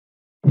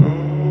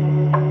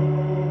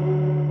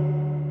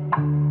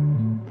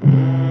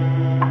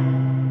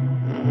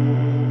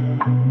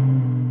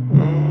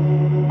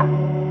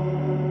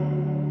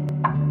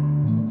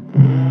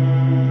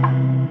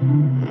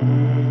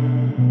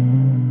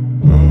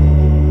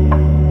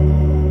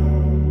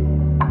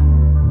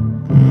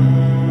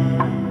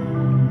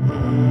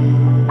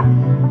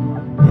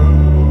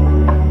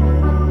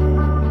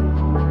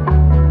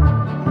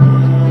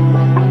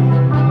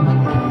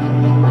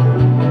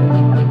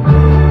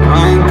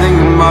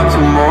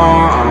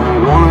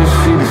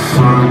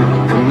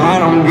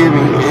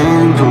giving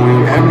in,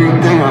 doing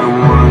everything I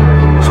want.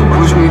 So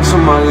push me to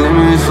my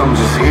limits, I'm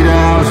just here to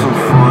have some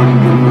fun.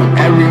 Give me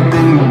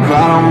everything you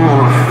got, I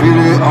wanna feel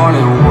it all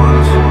at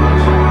once.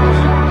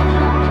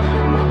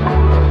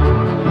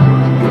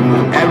 Give me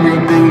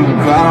everything you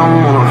got, I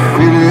wanna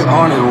feel it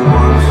all at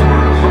once.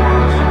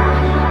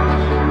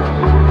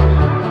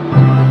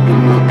 Give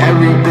me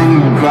everything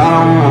you got,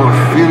 I wanna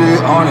feel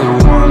it all at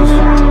once.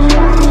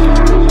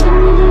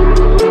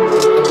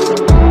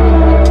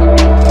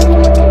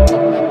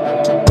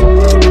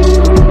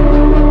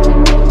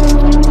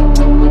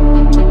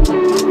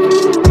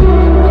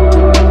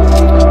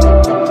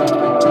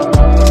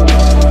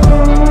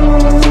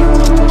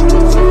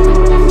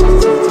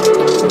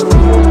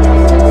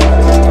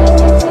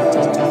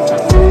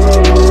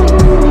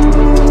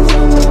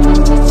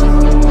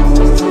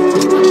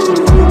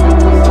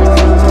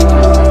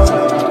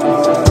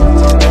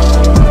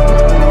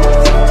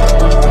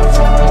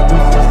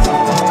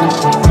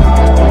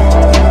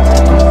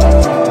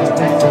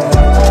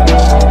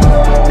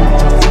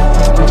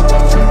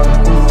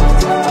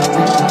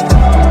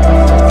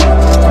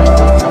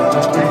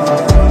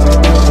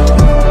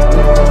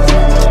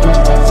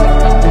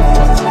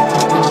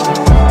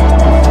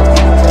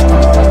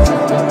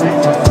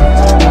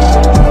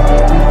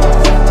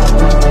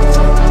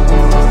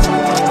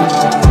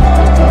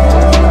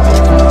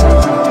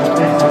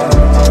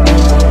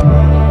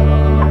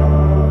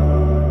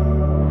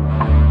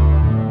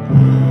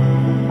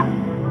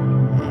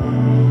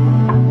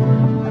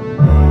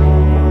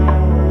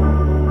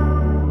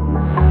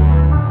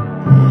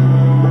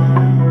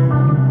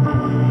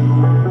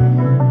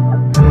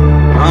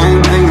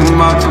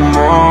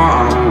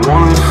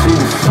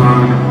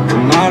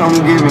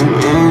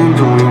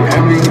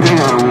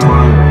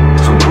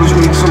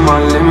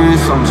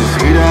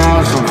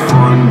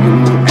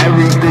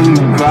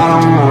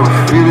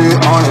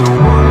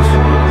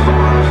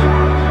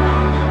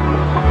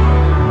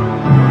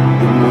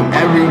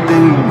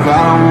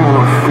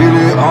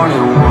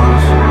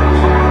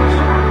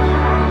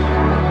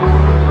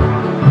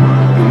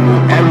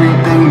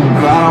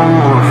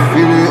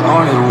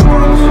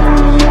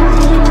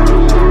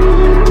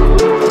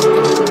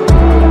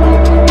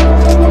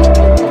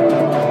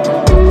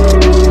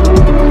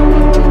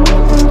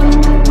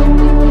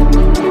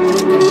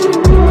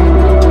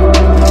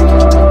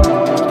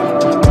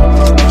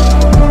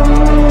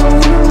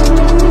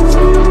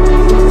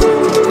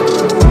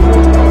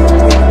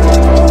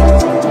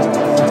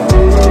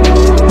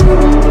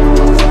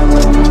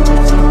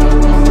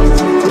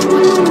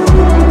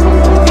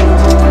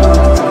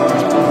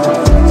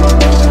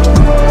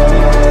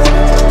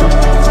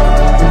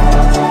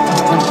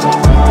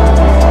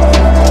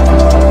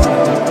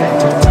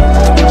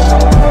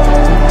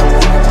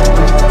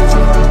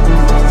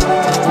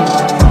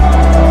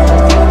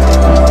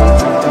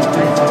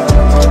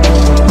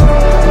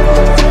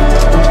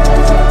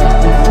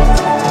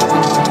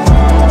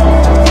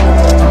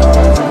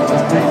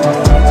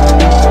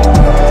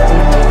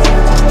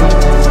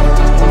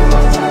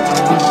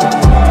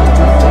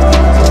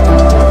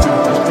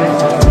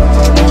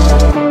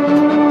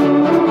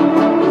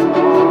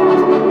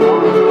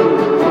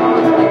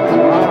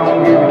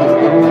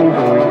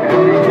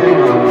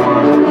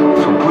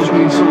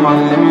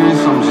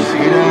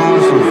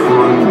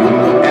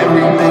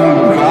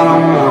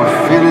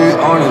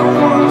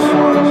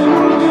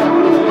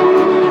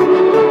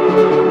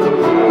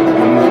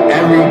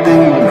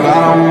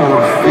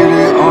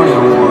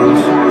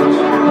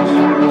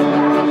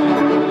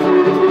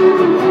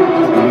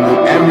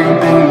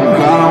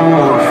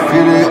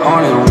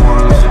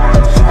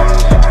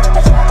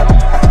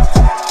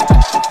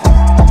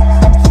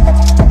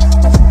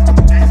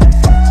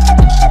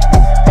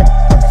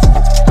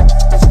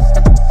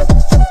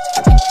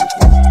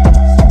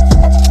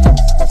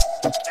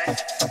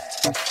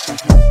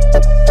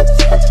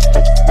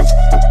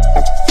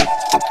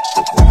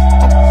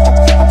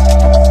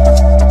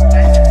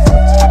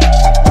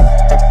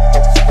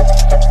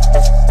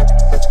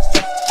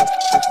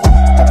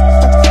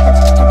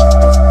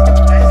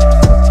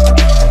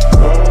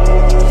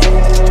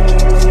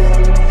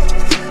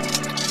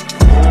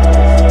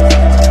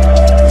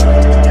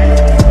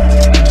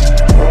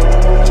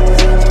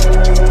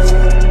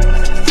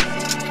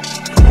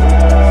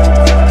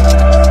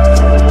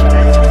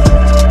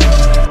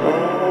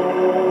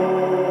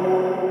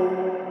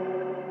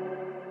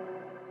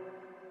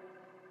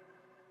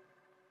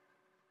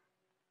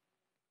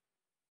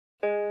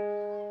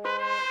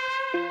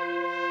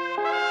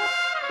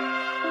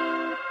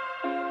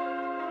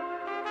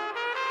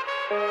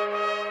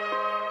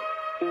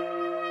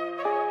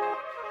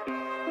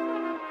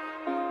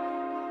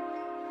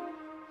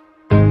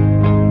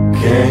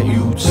 Can't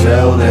you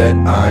tell that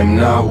I'm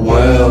not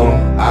well?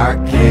 I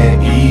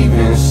can't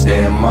even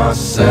stand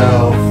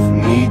myself.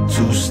 Need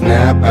to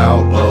snap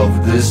out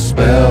of this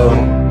spell.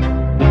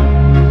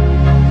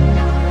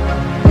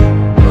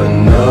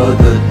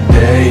 Another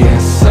day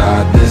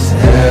inside this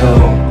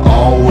hell,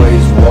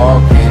 always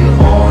walking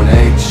on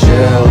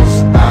eggshells.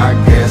 I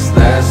guess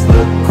that's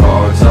the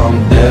cards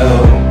I'm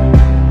dealt.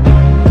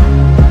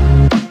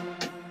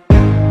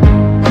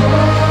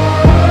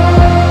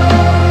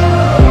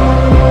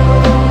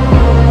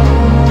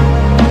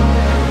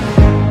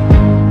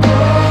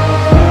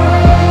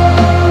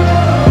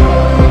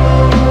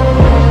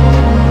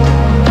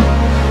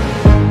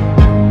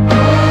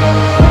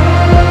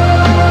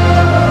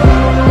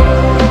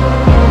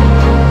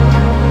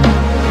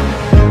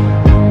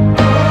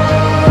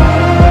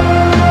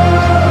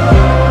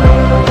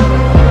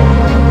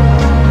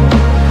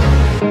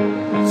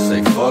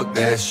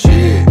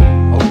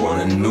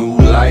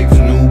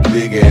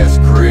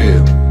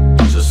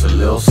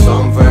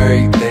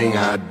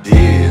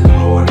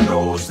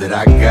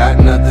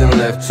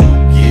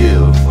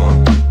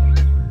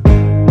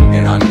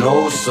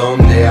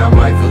 someday I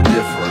might feel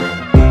different.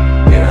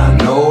 And I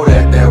know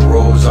that that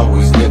road's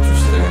always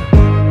interesting,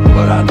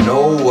 but I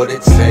know what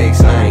it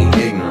takes, I ain't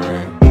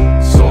ignorant.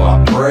 So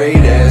I pray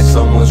that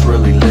someone's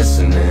really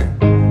listening.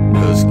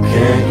 Cause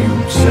can't you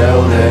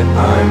tell that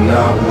I'm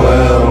not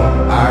well?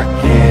 I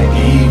can't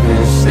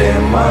even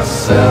stand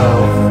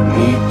myself.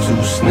 Need to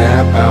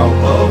snap out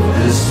of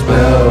this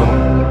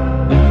spell.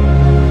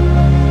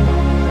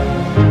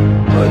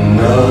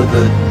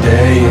 Another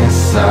day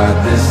inside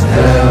this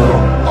hell,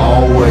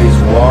 always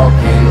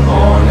walking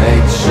on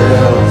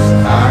eggshells.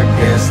 I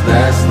guess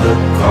that's the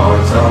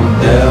cards I'm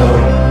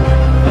dealt.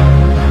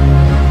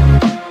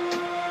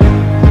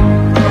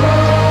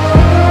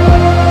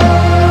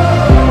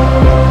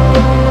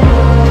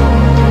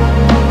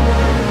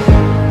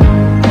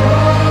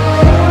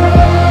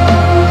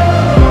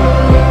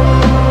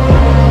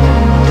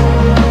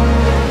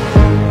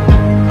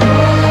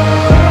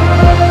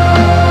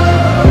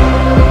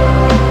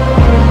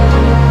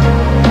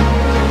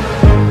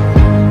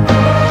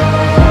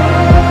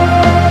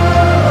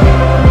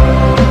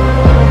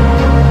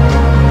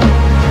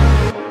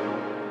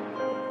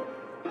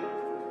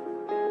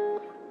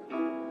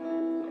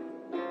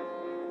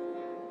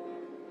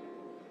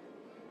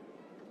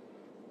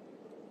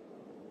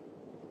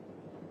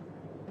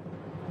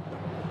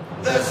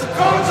 There's the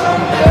cards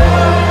I'm dealt.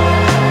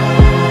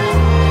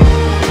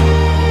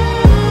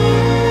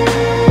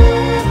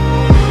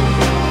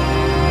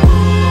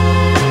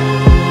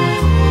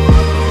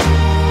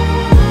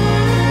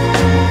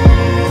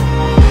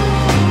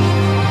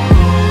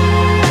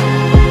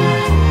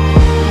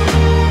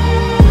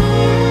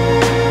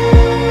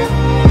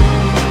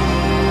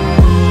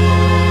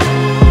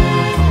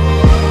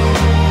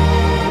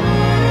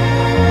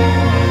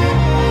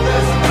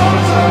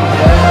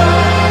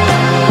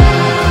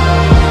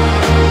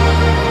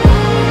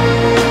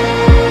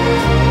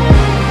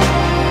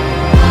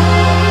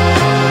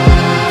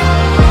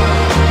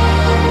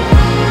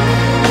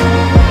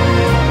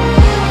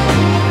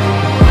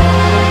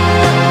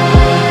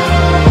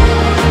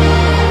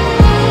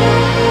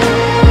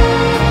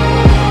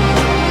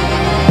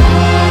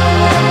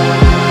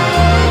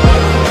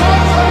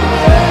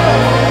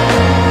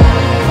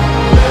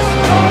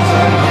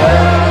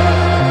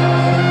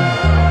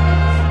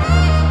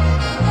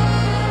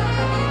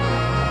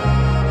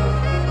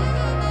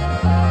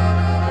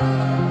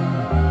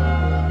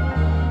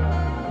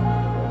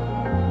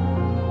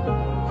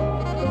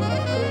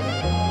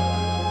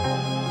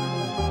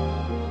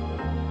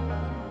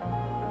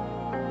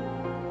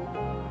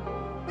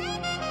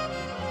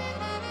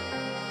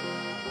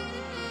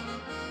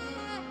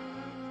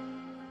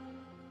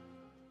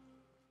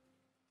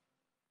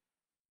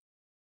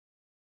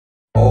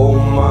 Oh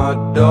my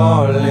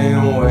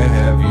darling, where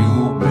have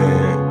you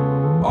been?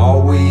 Are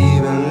we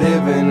even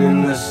living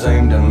in the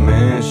same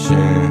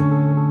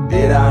dimension?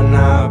 Did I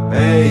not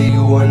pay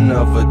you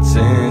enough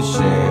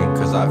attention?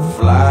 Cause I'd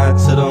fly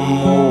to the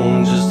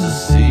moon just to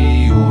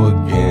see you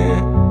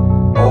again.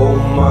 Oh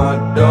my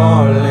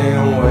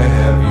darling, where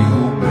have you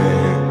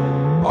been?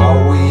 Are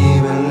we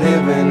even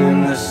living in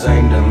the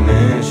same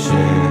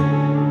dimension?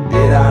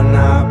 Did I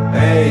not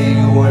pay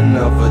you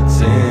enough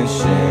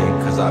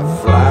attention? Cause I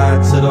fly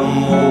to the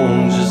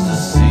moon just to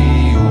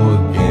see you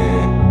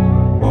again.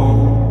 Oh,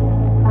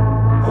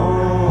 oh,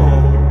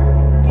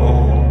 oh,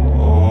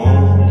 oh,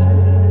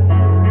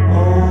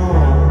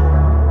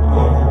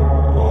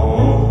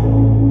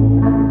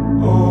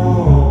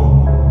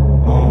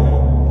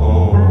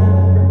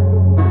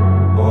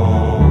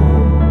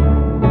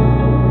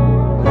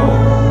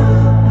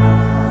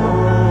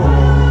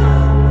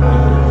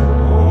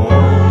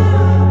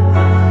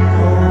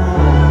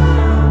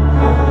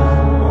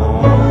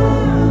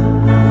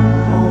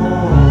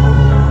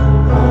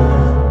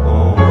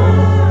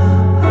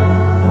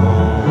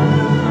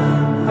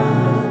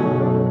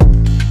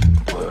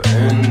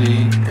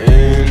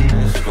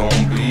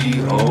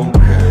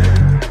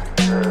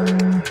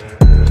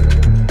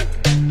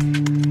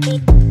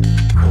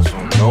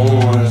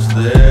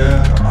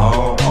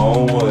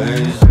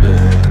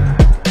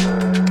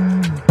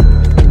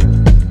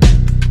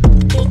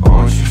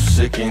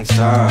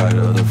 tired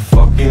of the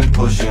fucking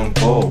push and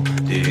pull.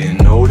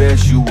 Didn't know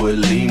that you would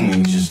leave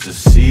me just to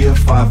see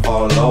if I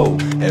follow.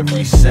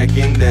 Every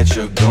second that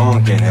you're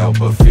gone can't help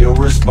but feel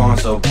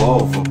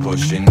responsible for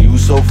pushing you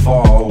so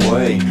far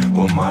away.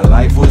 When my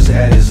life was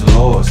at its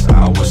lowest,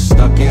 I was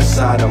stuck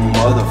inside a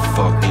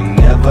motherfucking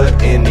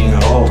never-ending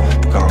hole.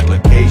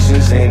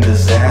 Complications and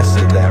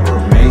disaster that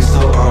remains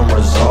still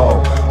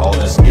unresolved. All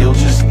this guilt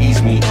just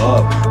eats me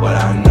up, but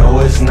I know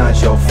it's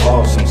not your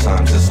fault.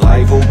 Sometimes this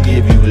life will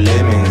give you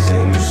lemons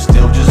and you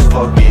still just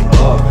fuck it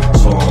up.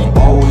 So I'm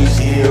always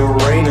here,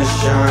 rain or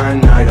shine,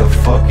 night or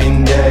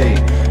fucking day.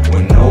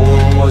 When no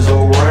one was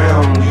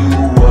around,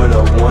 you were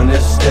the one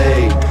that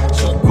stayed.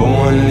 So go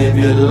and live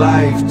your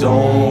life,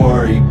 don't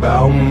worry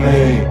about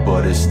me.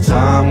 But as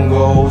time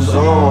goes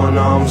on,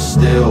 I'm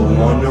still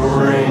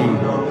wondering,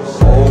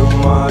 oh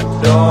my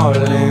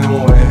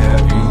darling, where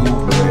have you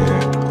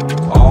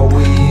been? Are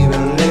we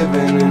even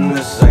living in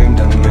the same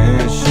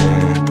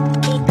dimension?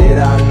 Did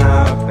I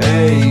not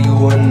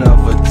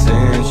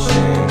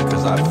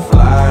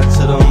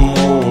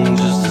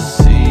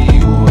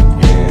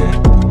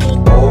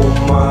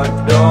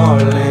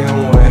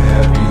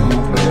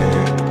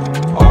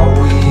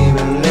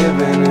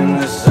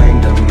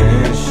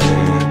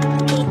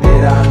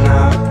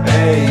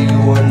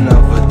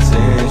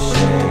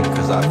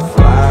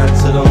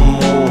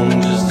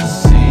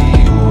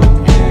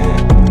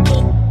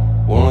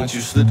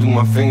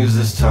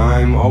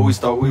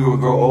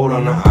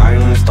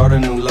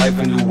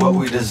and do what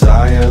we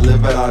desire.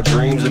 Live out our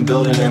dreams and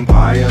build an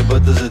empire.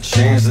 But there's a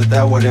chance that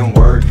that wouldn't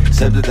work.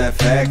 Accepted that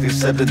fact,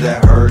 accepted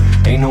that hurt.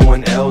 Ain't no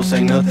one else,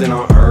 ain't nothing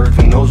on earth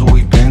who knows what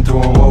we've been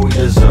through and what we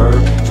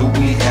deserve. To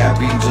be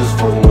happy just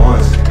for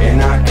once and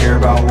not care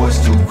about what's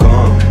to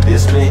come.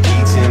 It's been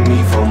eating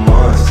me for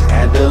months.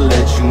 Had to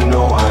let you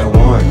know I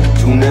won.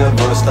 To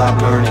never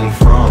stop learning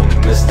from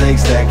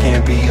mistakes that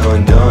can't be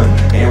undone.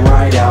 And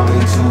ride out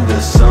into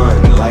the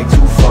sun like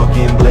two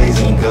fucking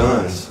blazing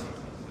guns.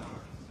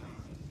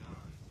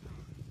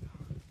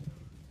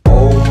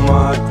 Oh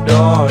my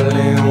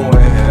darling,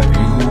 where have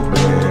you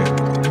been?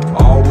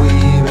 Are we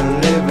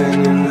even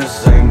living in the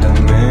same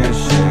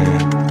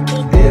dimension?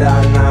 Did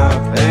I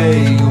not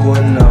pay you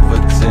enough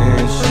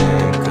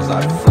attention? Cause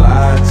I'd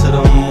fly to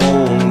the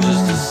moon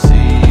just to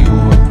see you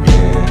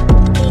again.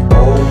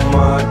 Oh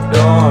my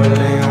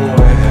darling,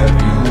 where have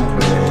you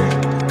been?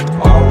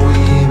 Are we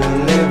even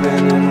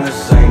living in the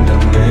same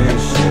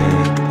dimension?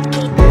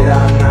 Did I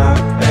not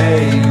pay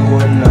you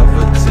enough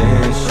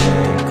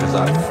attention? Cause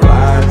I'd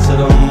fly to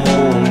the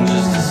moon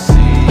just to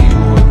see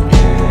you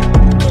again.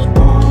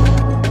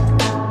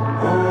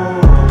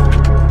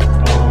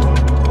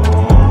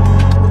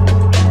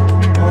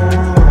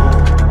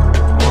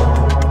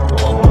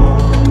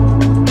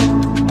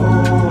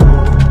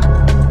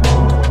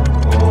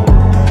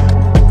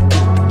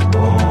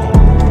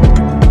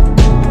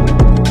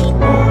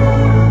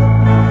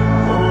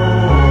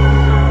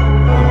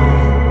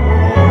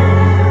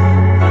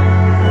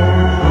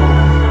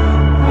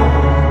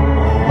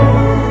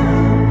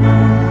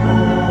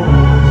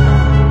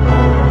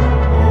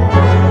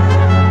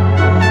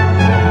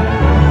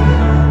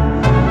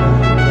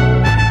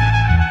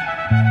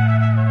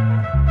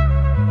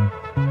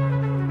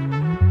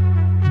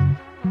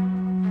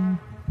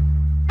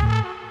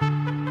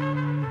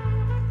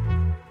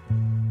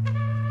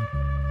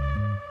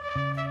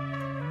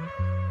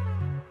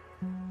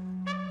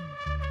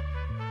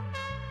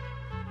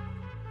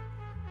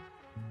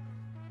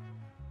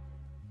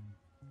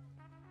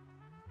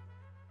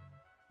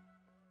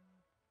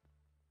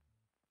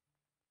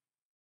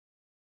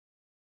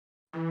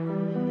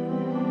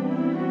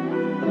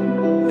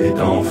 It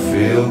don't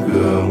feel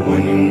good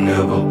when you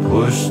never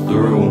push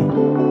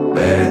through.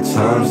 Bad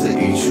times that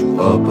eat you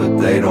up, but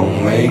they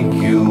don't make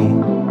you.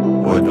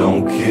 What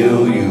don't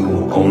kill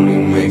you only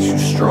makes you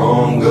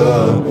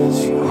stronger.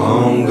 See,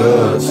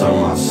 hunger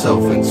turn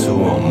myself into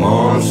a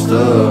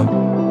monster.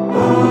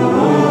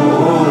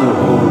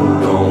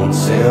 Ooh, don't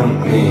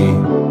tempt me.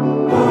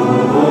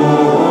 Ooh,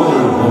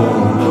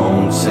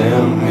 don't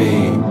tempt me.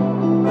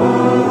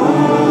 Ooh,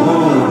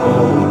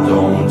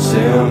 don't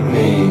tempt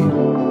me.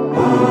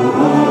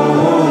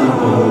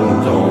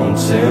 Don't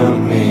tempt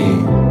me.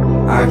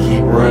 I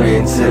keep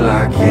running till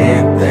I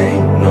can't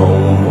think no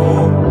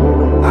more.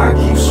 I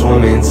keep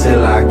swimming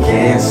till I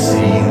can't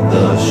see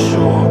the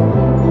shore.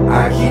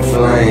 I keep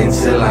flying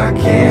till I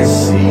can't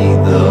see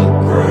the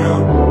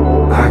ground.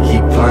 I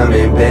keep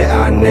climbing, bet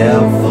I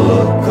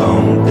never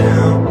come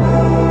down.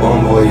 Bon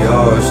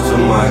voyage to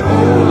my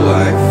old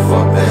life,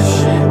 fuck that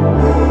shit.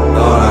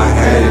 Thought I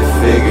had it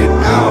figured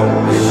out,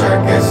 bitch, I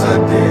guess I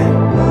didn't.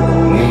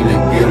 Need to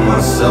give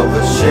myself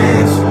a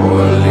chance,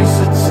 or at least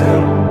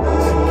attempt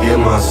to give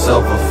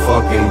myself a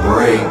fucking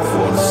break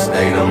for the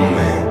state I'm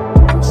in.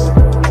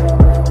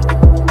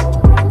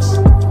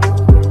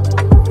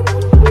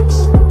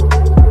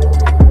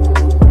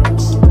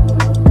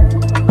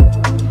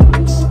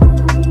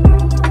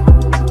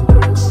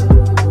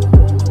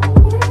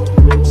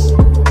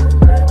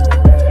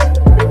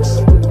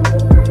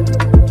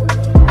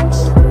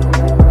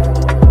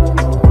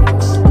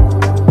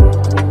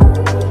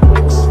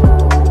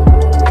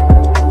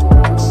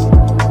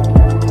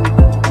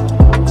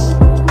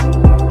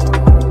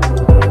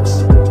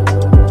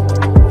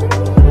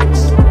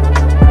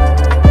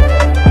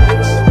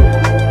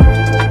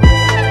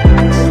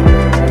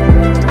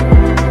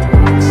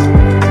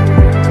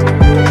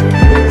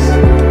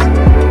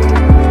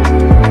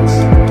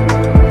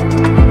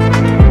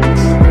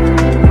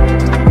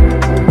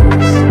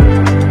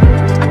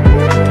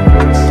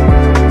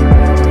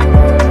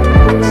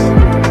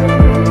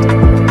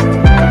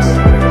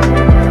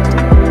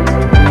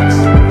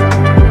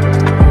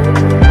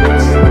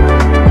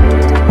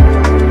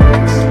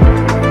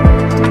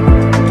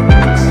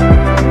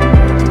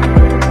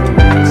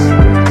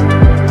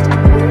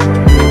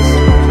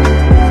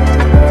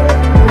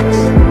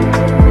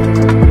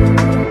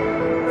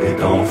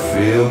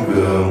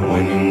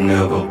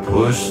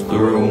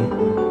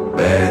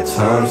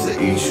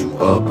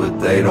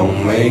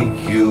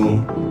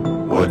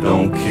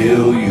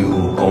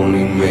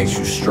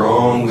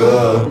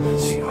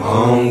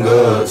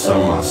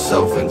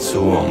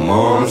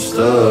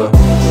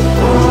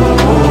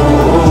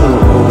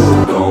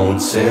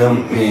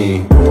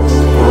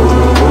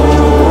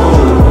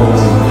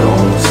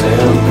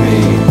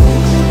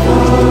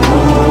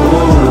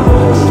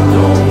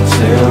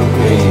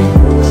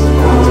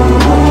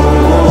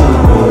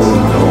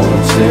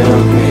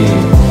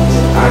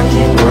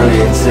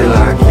 Till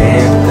I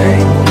can't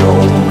think no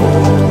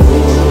more.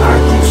 I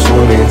keep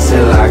swimming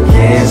till I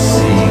can't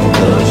see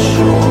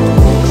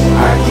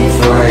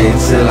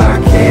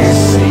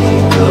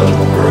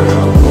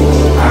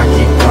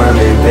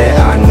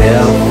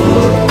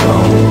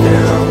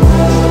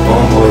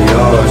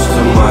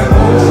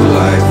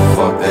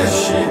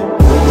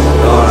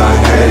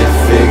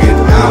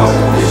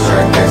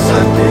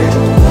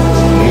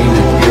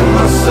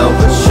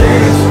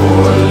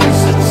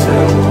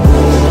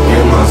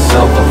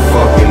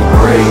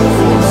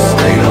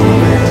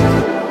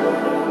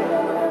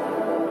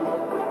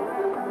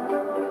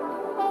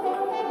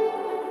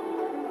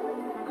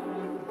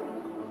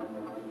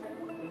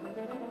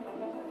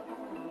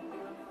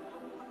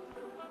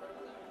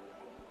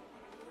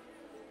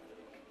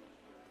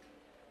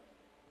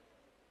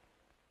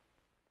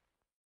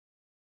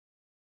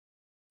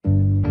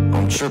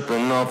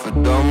tripping off a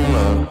dumb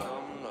luck.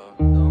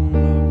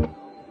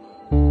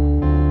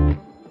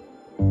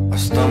 I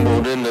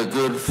stumbled into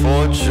good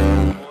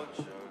fortune.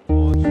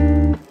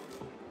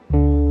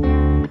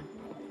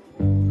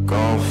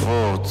 Gone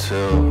full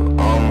tilt,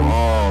 I'm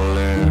all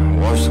in.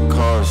 Watch the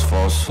cars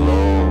fall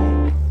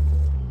slow.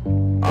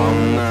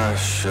 I'm not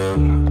shook,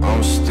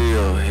 I'm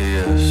still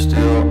here,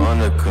 still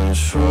under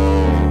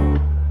control.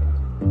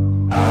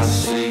 I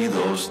see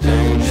those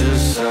danger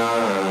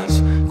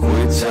signs.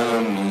 Quit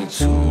telling me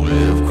to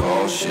live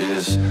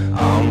cautious.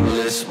 I'm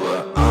bliss,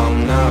 but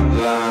I'm not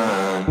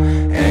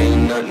blind.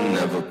 Ain't nothing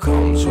ever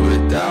comes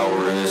without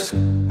risk.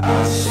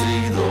 I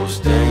see those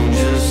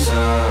danger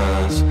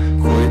signs.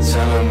 Quit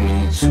telling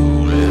me to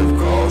live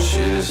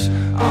cautious.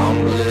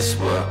 I'm bliss,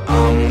 but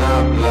I'm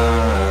not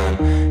blind.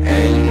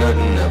 Ain't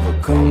nothing ever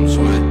comes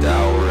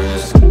without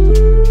risk.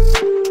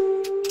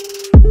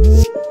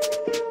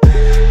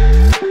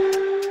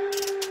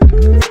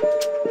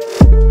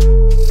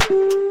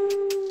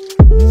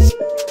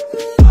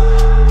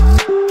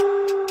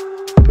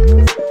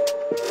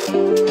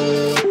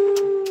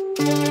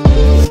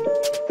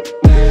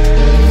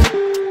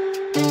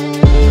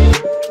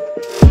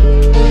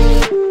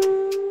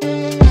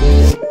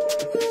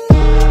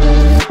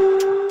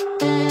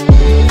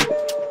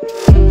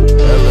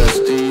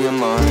 LSD in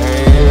my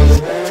hand.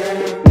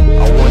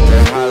 I went to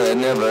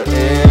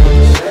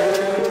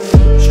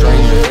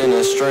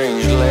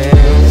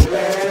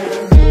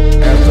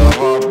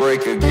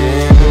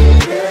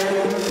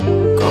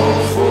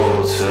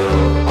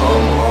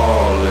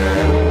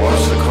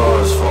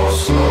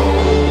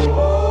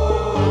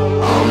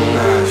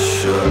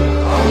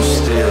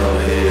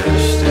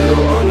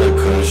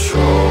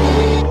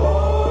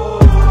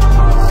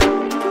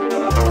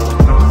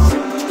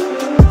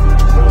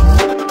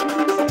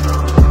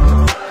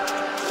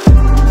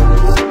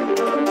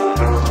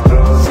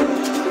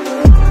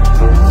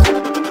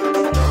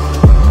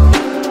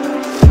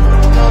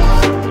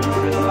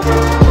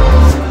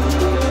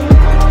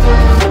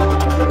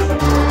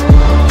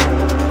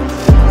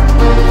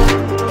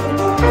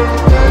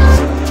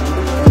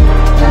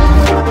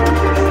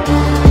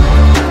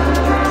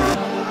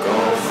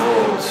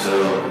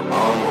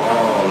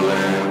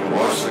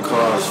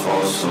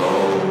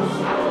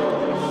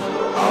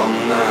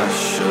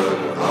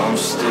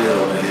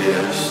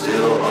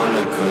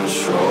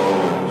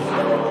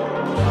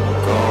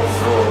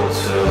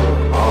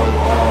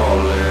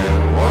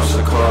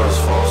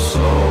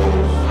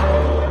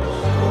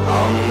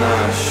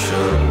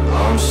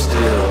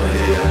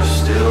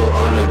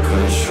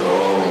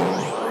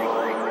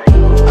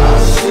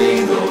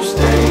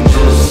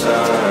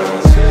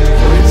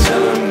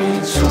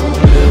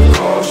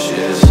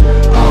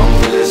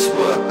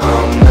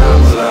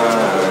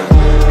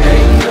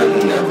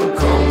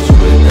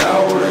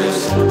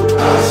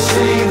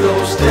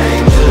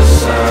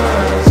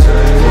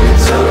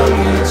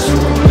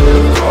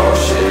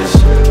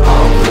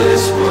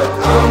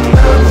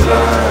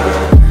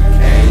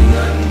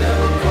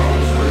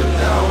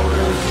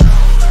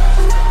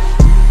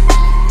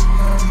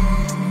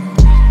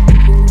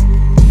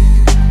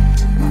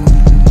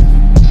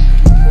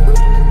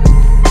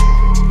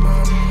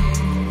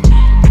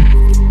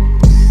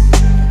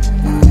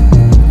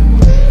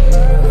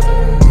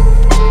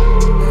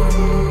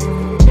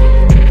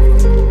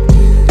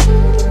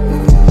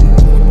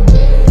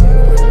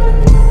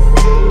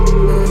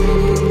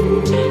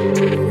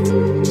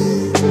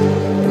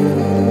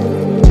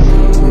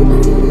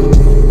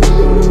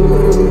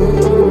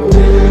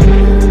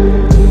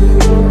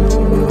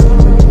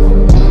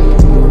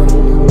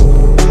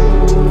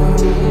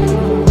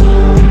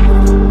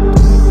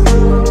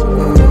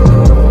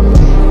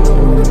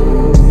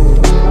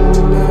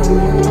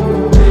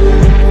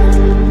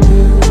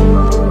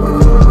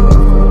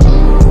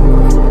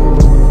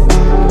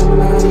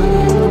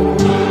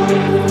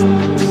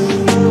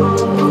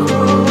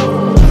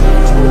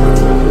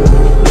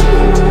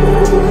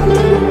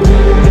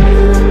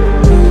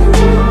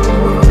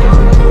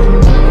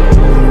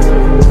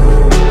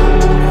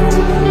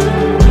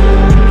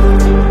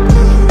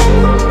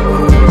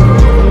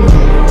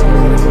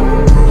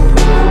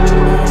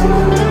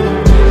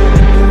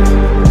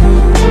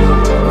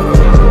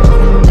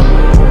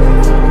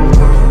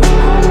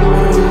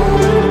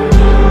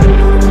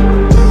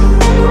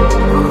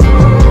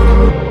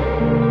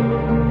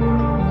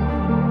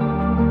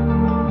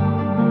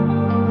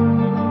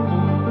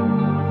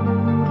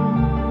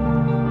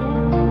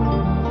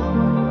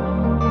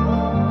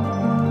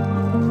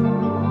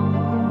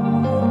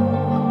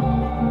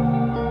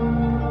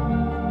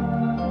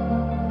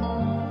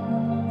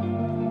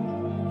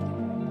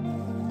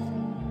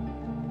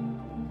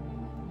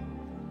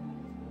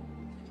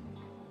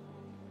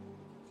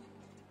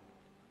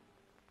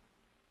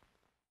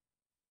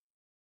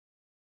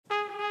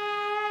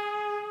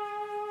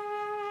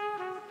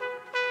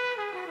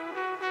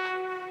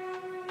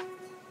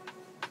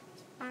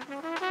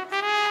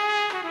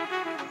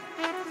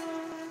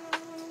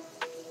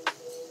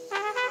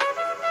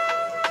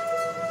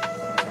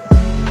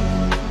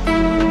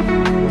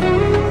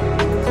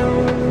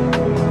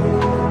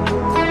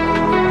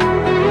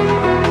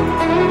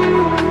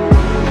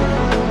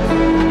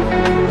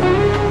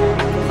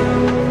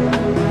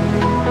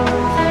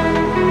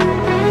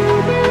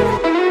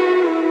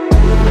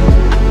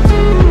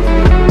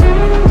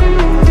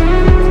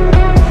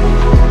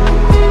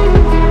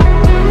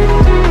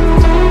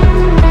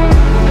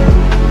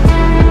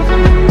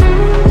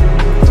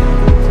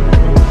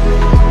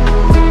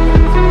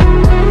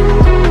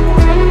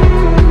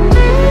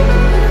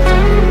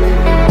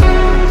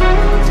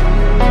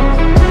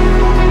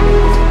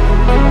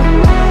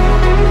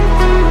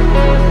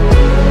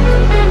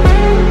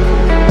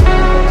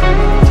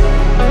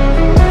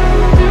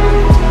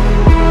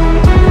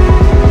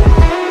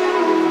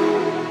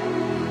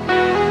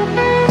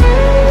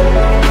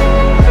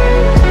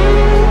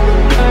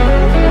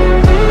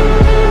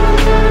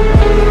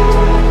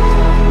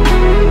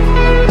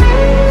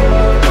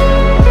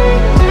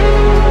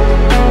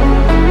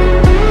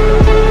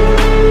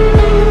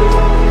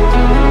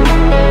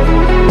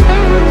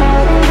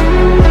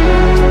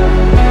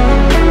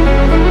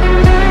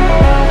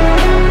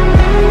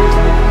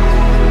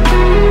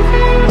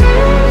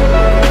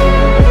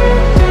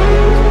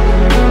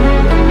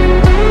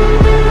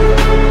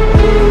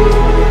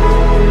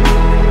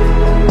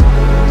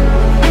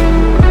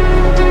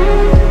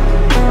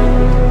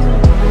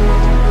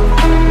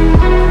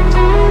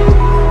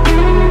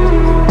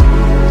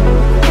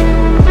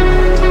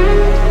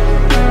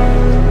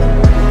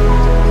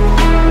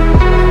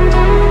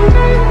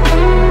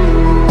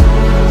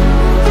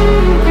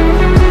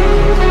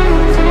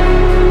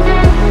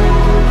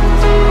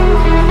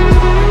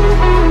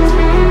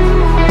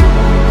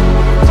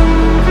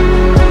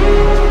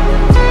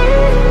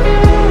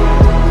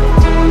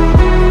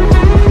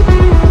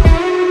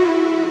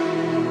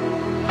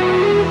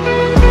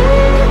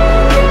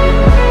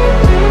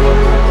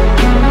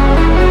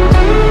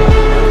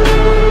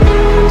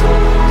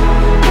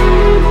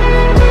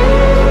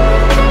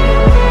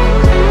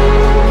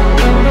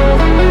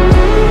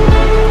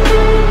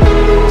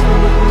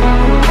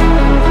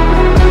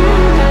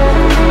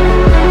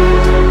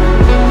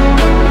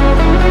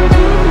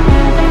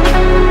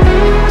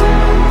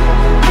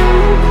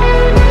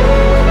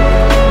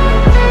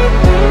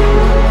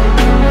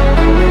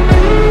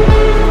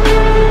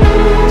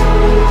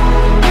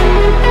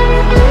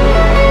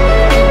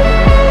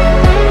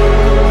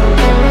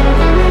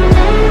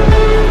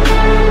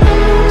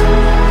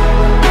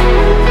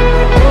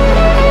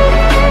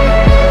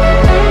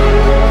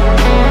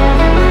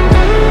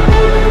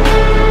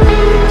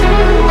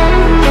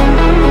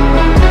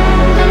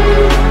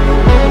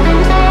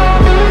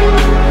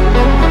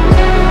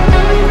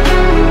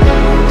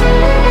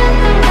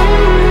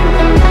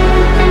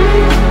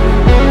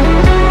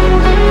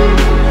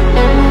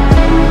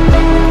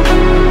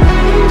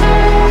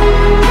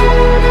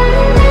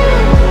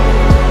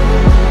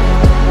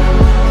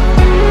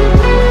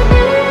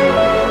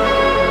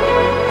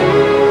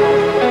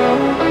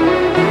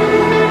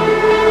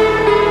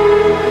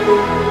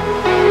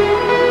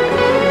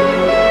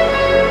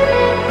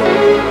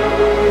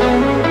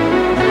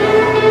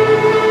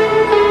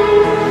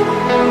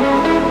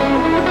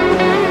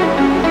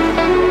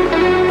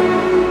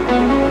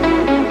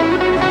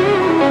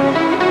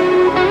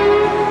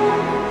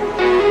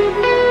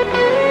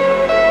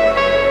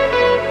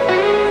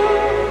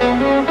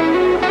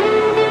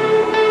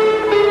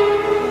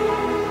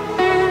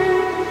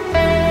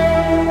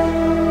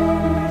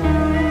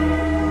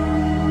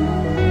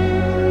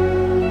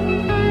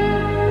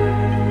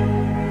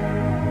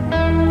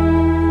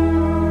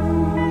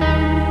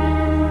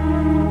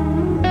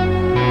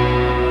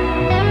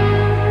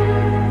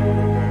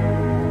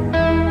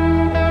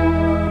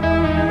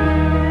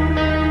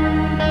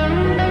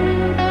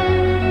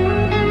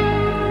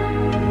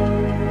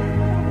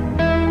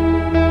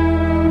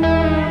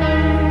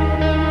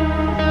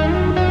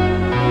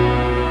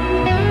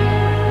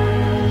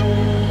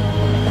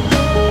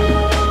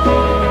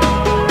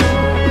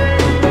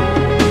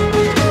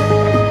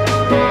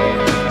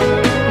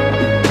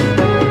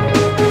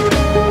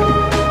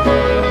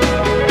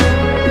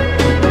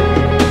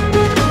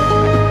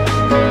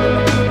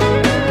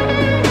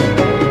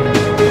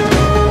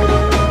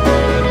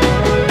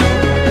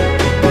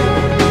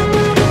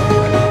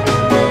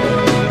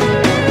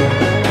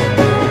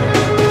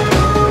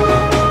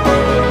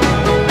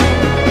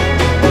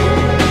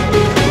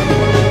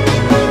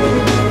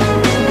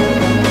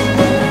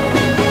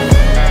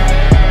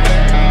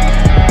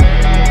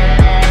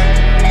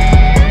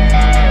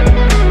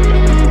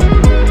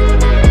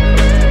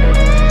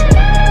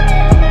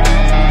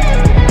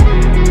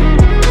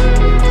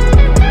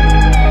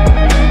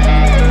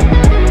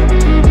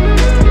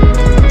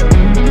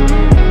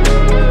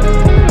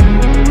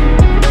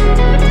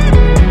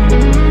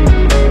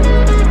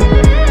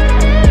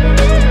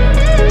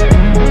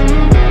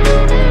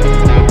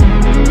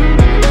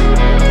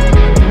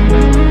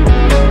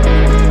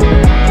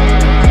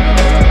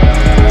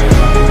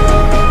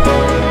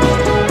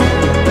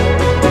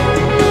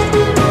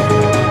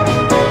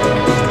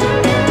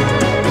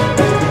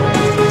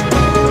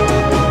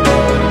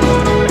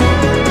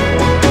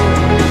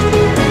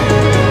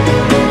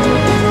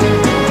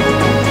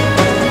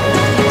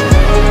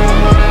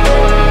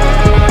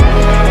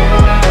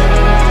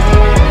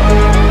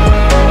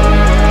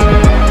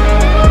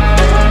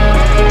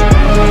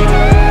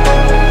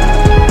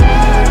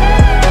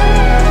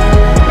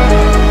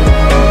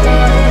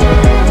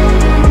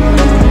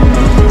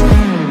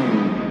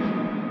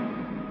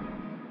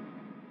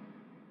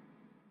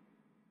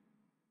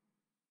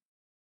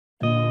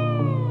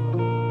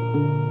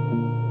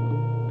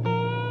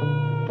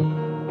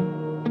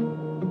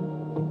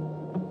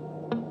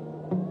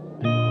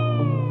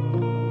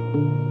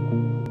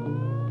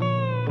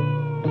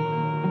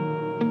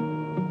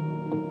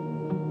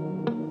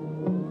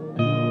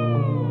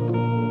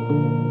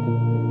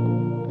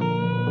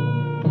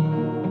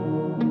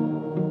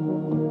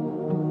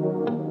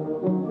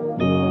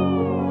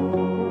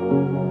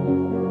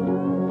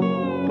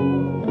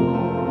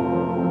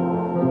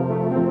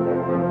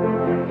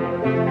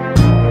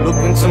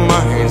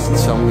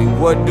Tell me,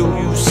 what do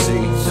you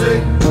see?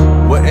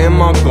 Where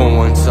am I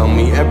going? Tell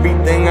me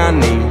everything I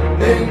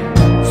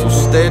need. So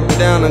stare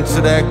down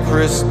into that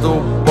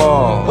crystal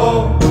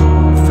ball.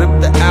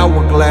 Flip the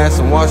hourglass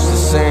and watch the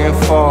sand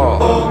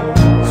fall.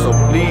 So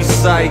please,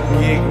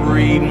 psychic,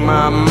 read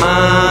my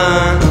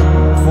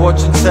mind.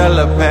 Fortune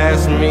teller,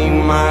 pass me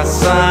my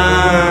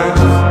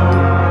signs.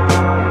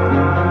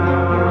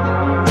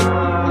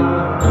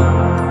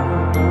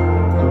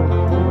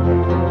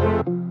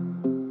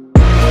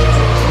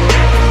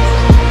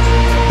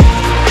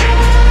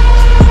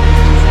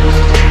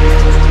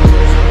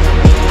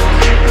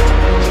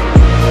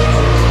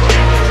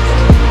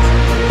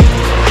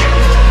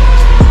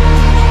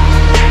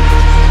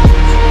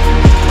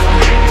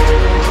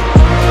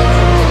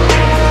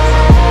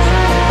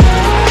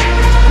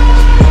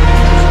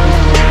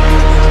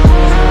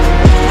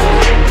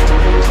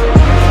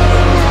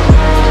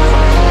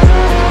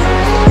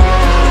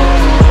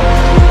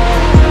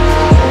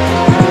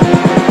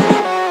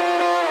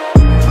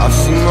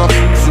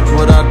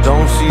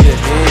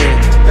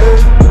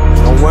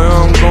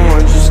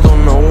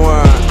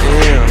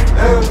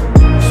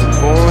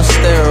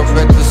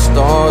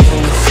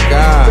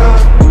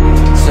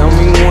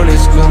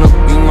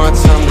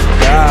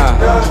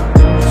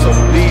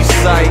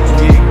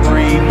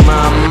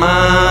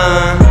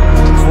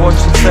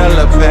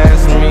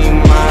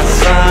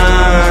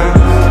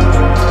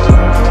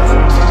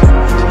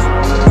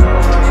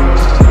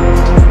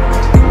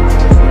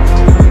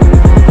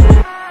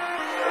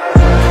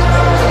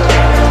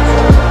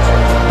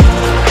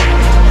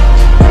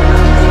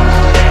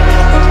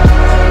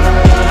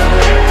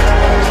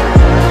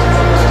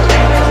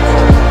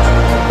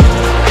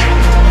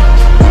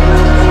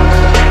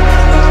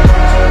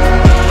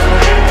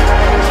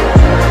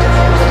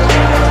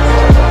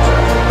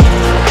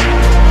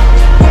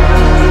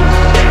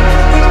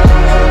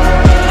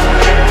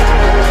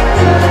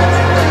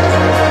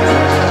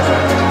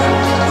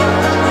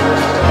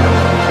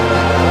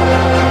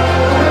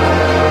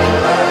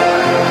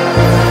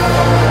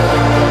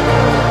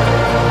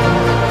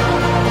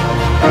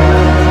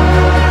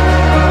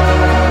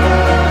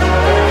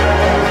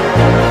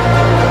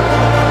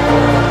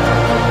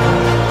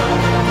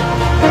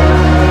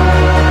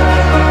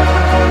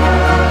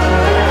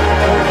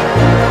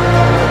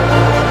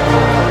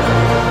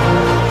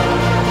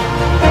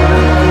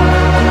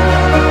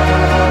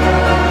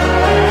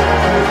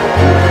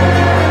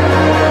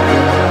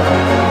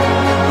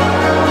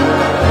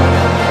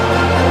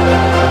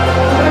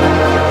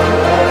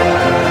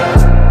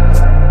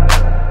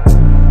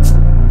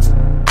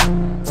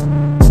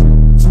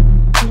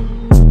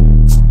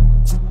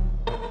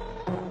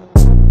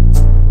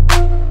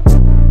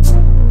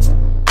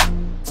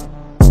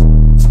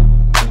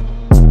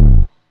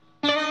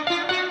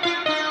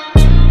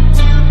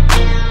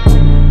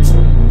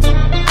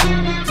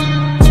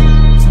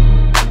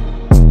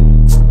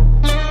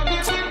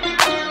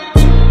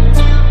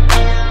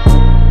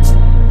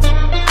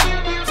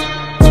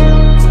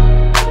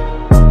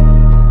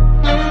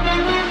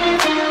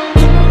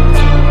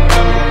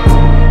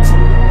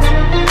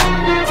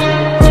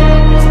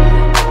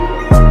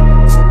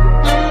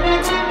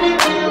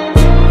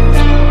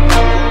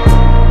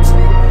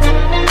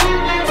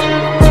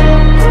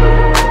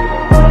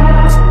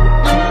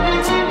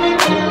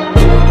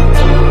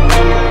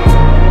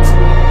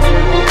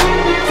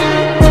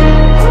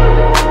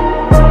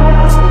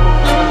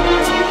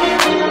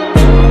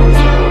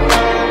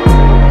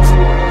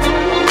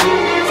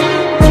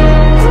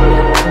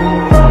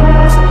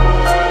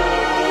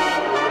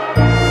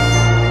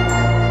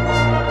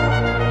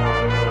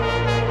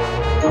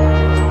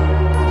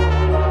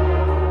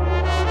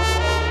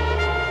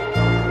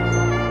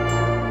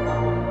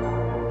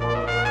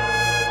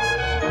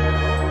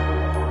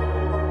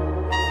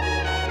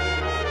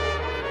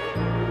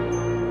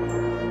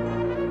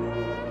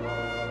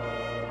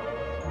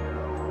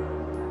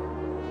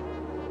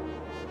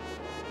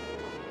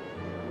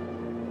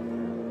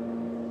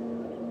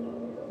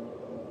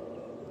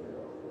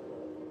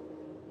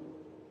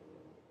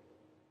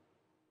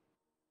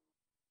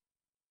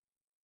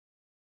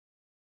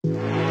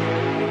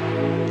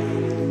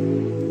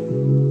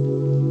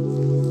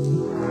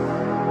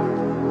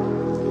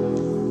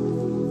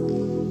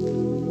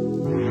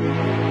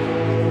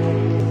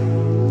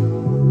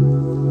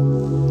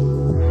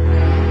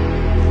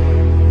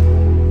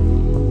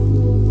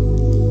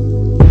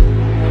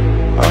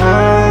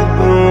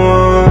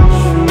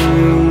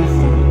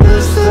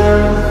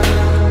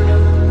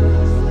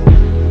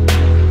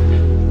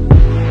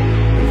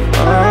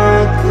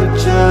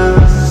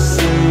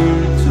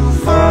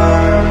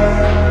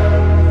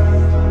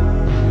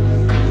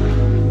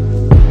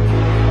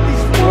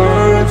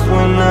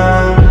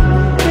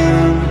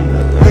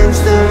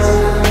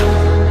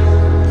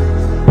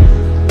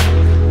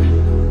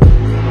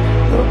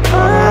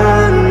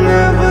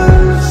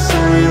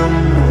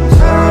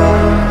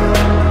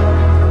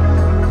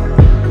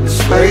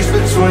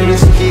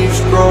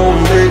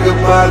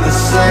 by the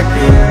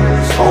second.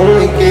 It's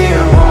only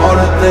getting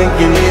harder,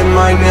 thinking it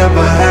might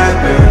never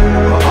happen.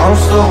 but I'm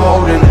still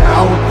holding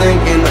out,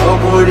 thinking of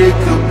what it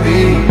could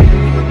be.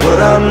 But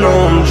I know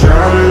I'm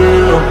drowning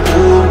in a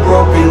pool of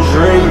broken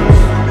dreams.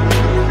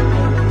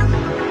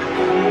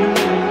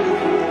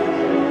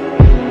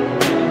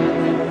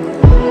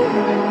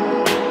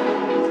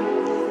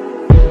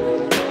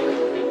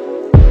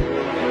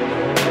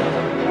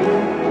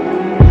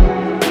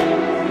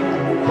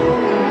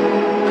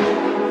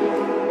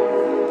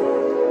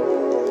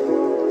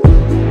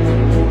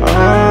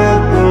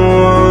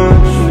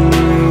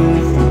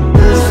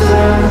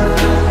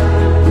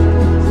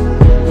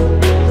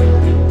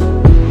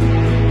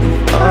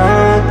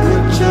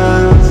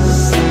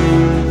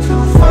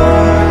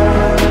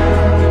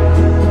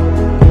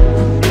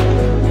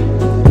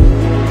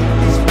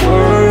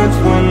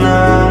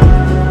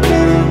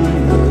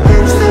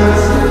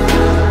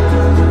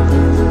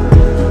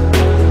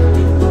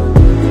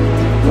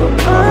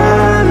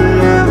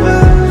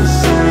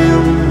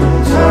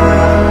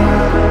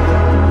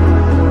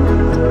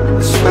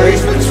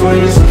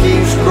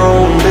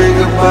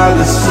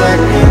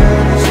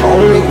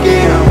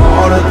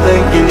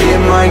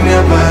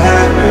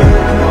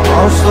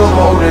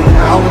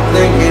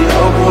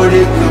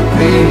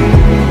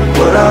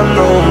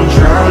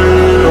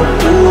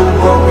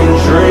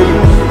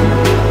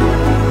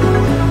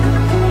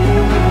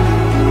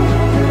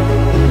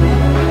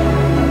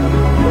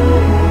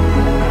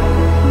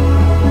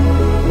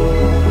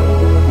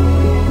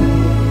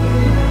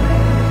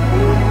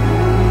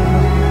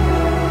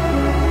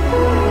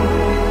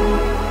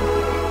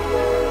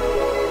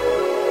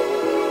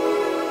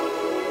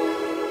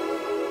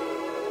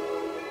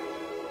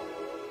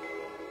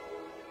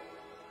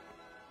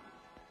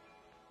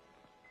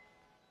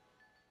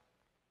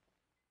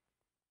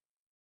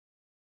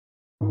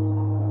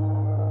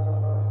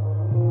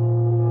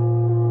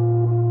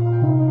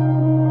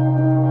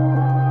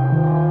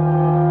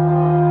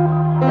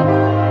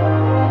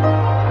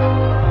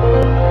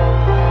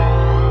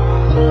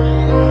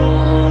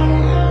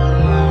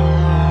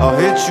 I'll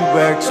hit you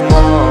back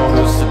tomorrow,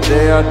 cause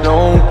today I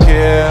don't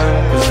care.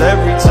 Cause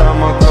every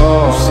time I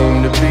call, you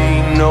seem to be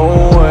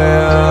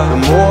nowhere. The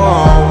more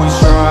I always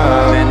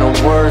try, man,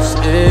 the worse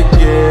it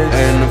gets.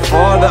 And the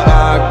farther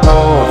I go,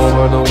 the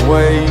further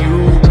away you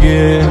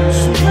get.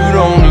 So you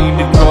don't need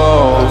to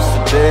call,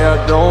 cause today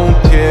I don't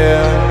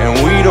care. And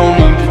we don't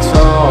need to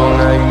talk,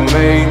 now you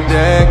made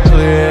that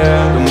clear.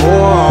 The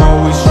more I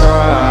always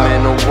try,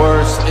 man, the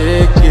worse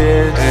it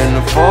gets. And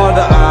the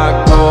farther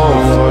I go,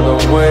 the further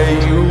away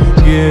you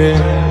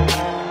get.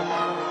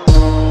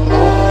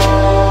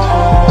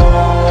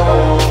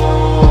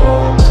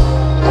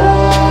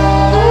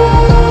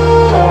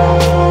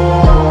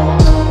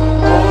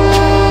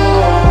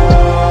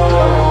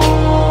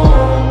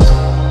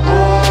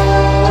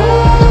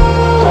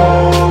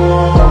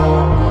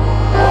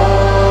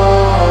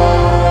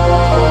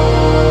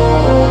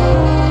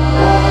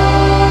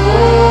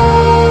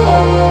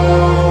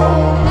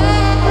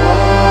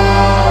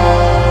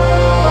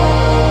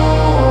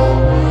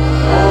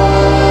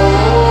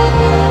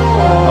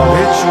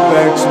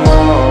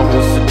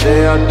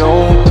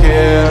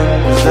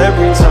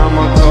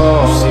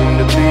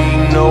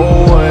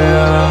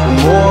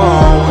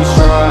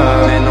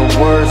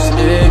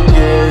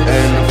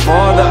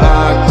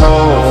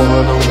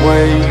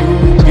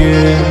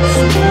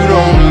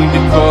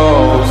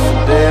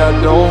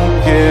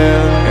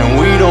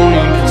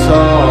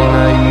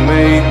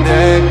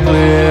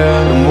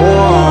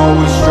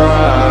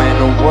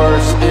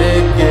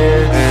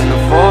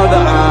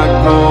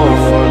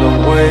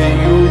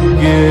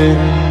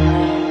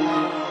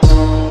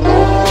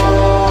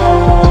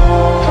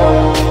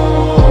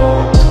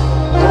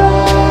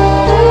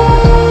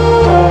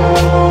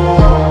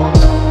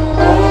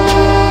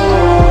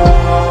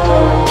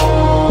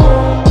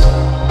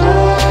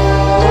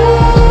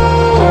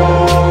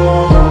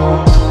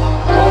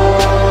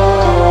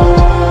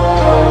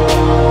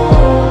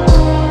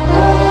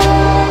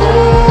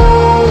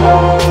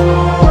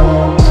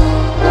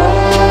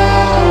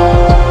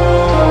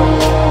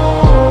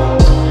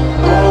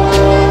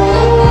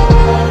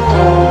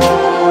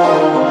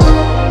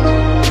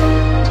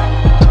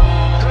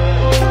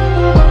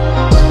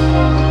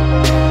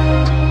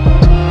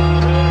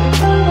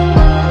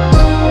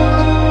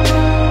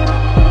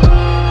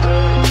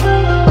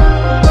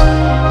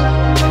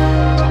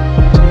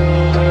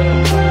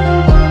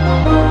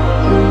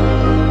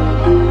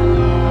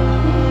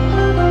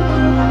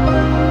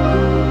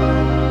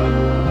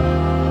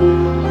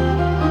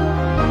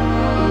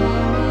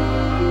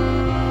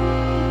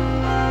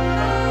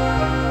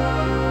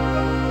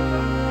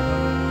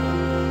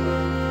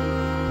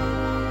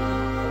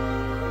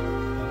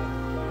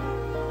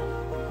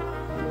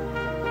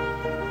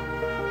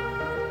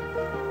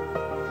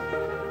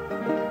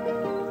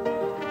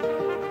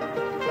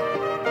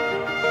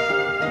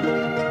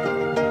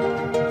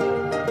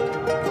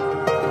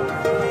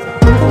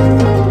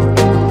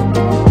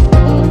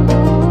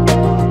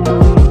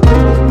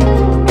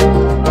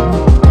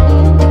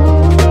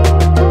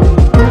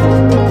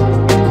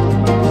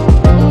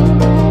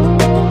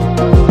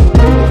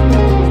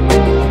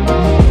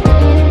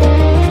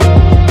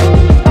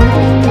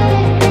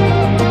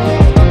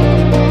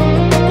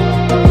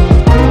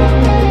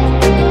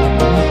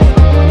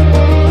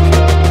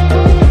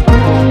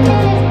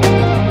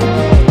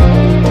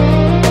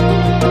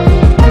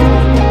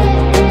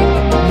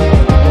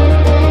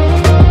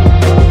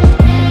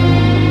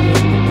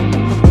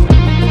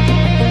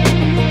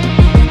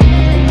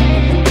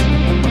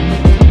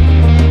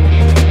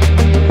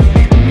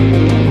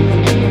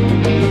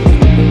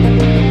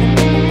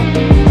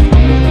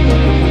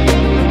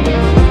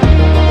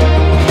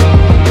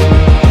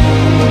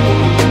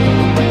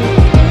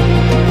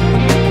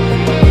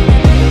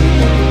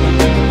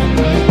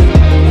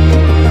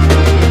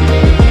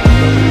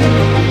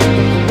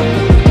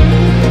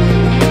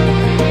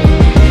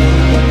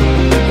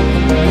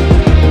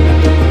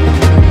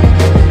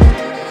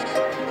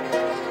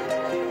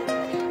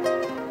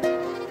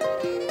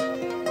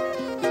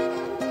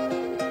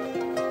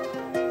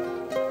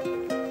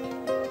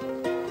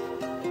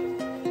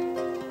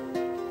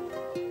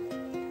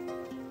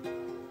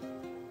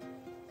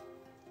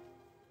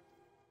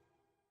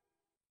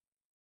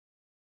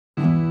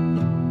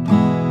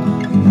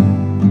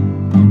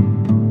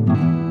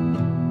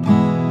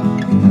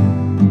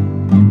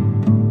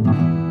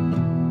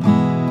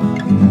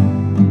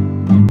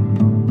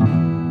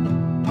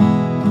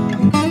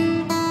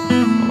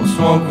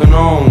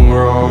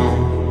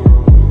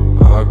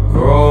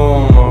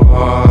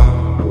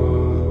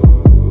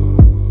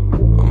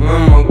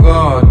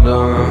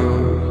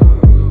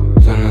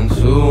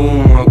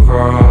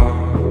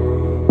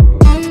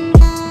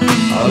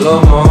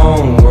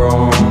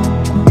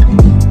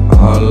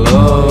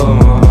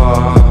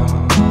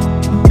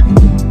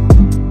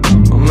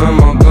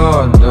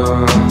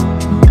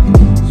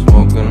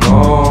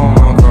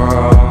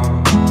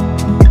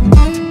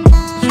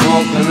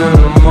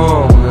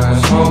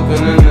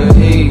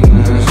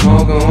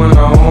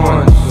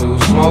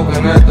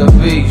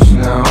 beach.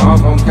 Now I'm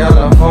from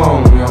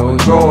California, we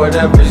grow it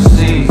every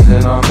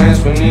season. Our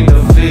plants we need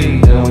to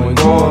feed, and we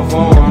grow it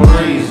for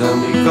a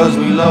reason. Because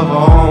we love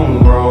our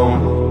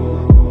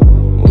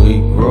homegrown, we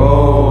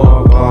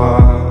grow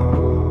apart.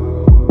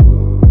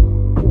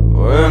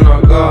 We're in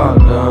our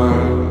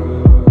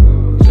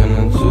garden,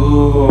 tending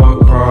to our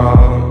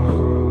crops.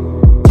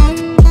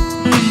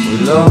 We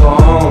love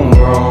our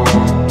homegrown,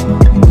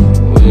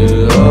 we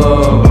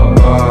love our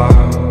God.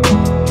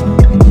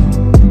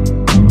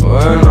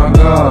 We're in our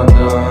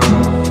garden,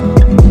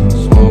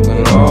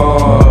 smoking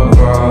all the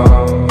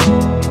grass.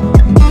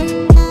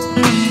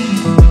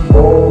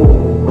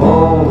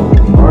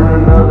 Burn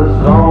another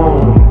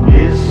zone.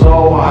 Get so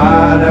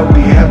high that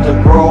we have to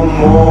grow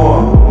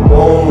more.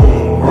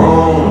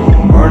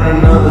 Homegrown, burn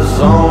another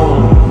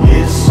zone.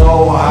 Get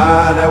so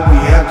high that we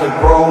have to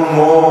grow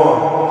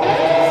more.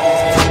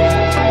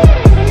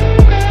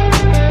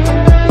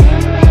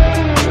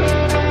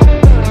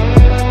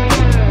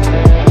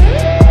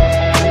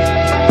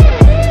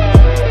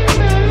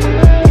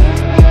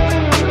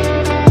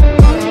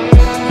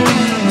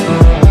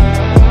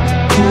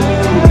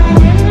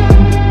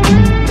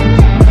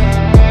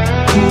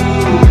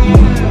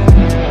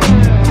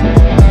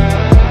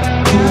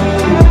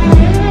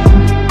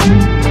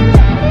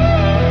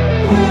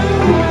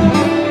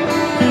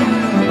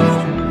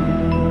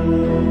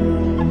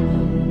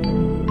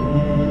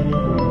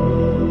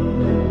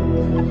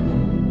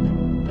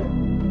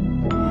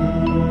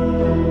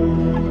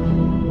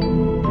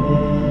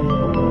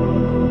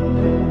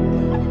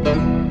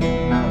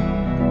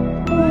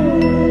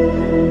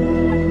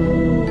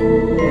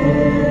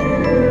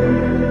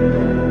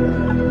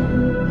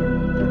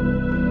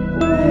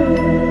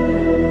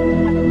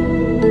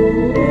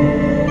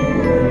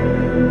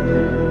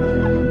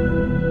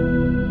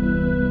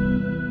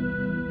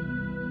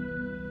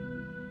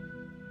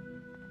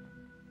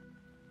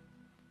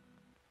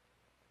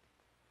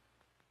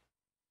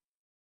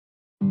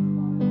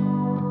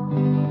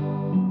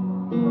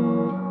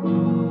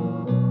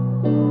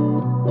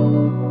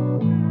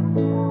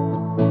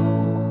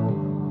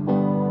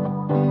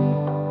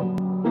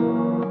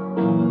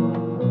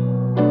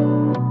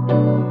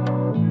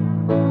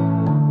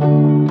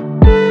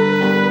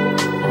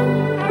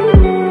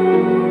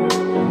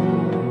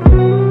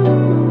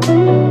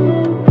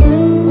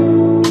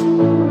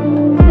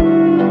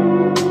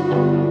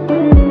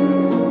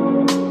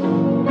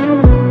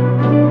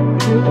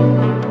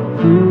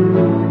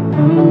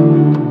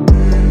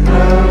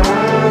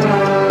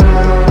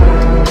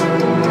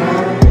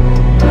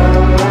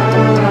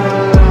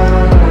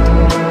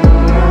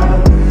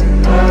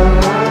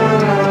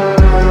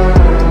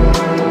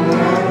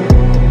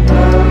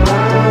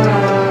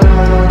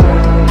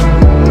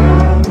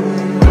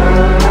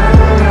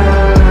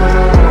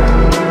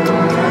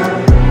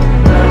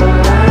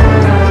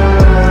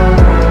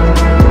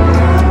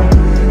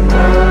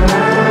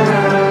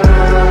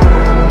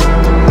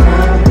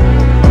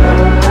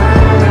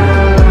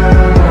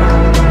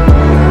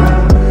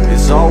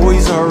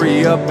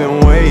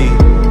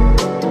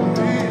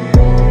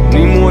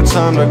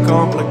 Time to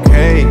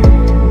complicate.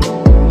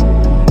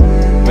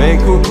 Man,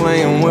 quit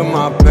playing with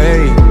my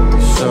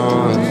patience.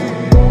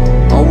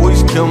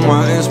 Always kill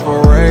my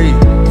inspiration.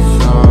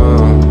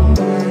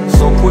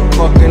 So quit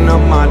fucking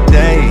up my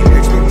day.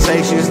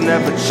 Expectations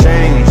never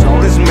change.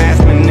 All this mass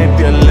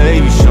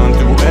manipulation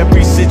through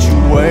every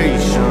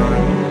situation.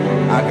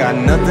 I got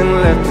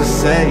nothing left to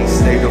say.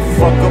 Stay the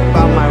fuck up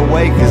out my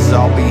way, cause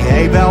I'll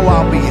behave how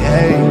I'll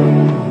behave.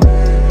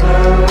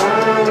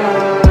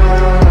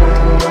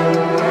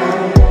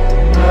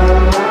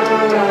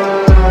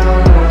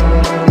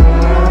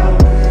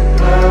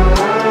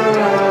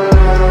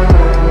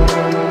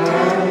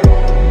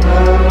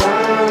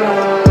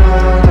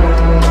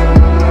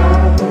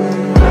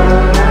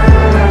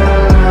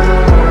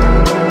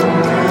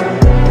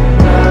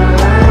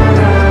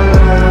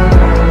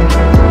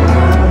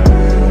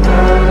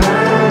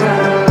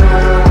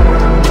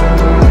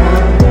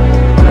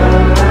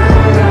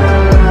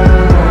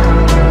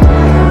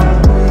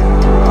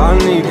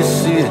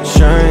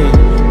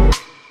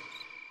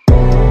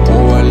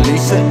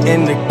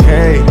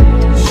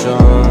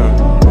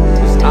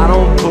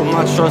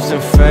 Trust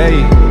and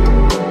faith,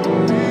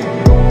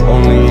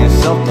 only in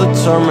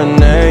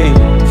self-determination.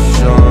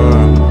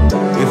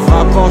 If I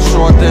fall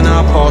short, then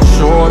I fall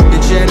short.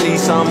 Bitch, at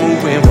least I'm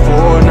moving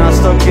forward, not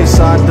stuck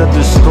inside the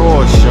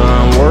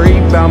distortion. Worry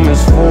about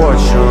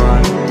misfortune.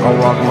 I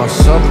rock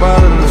myself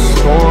out of the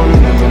storm,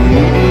 never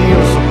needed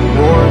your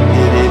support.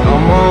 Did it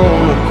on my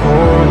own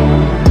accord.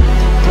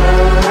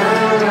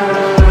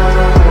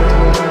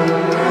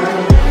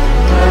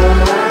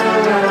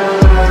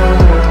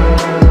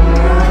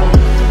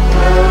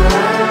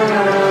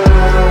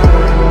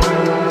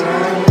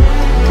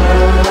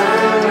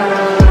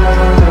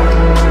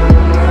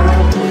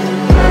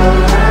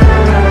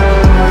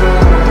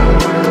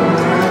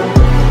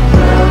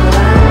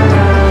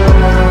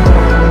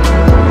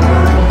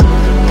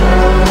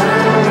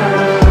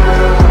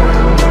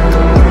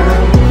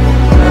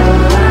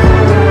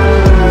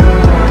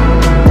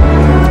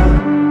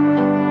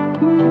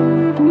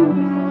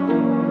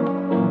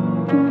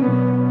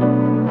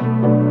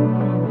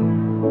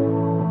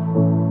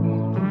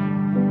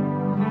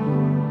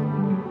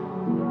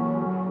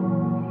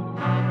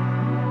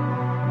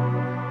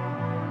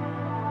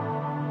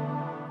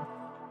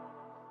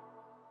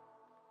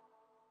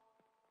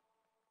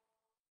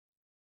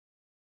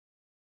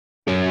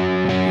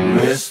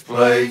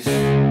 Misplaced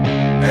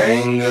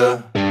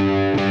anger,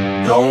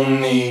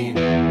 don't need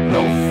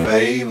no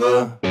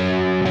favor.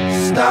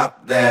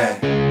 Stop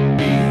that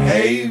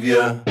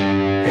behavior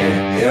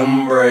and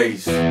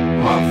embrace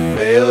my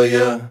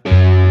failure.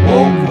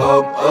 Woke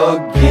up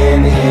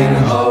again in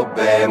a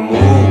bad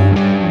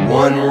mood.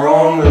 One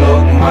wrong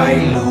look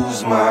might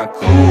lose my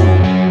cool.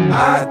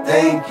 I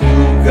think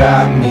you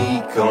got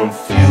me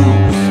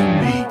confused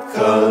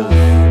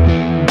because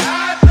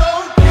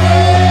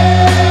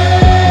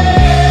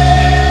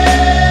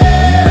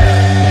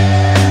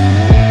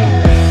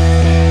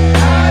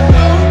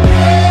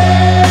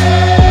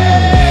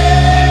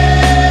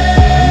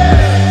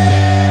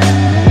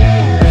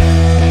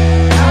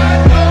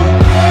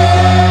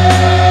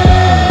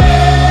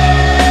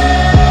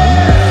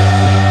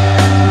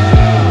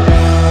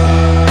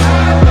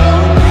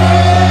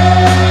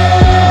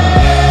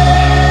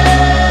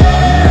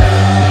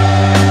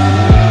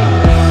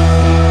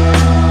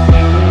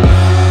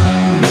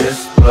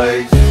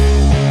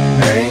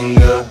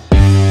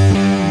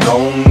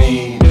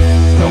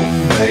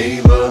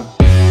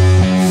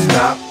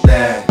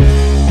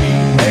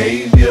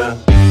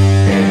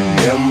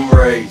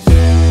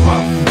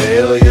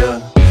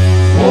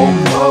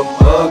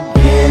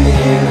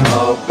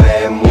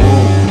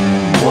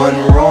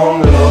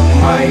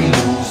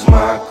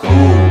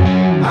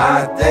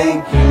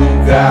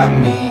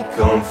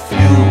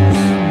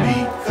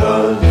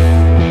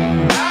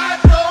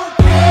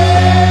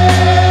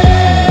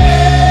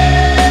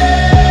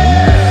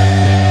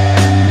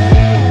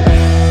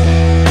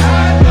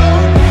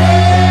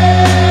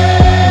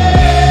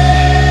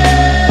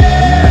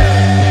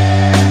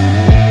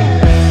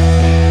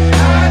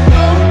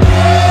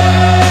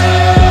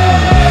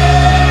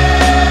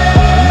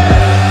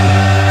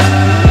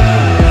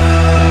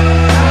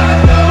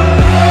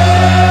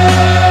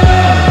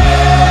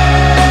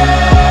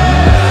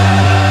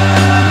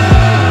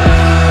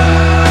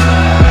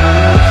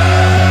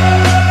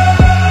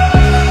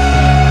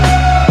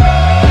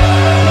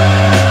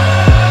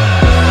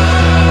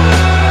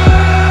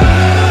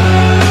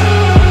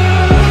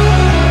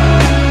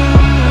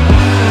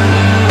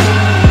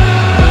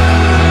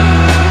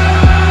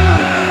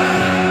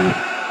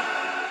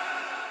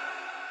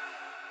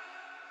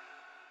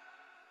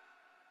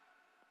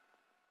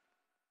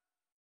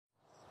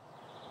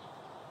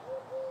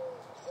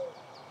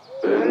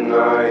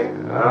midnight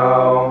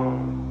owl,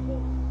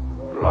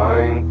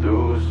 flying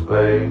through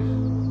space.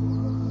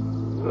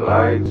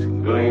 Lights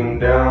gleam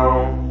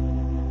down,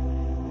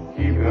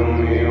 keeping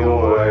me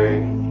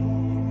awake.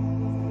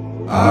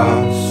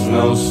 I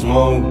smell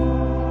smoke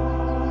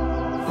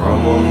from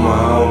a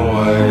mile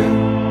away,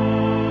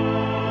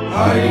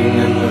 hiding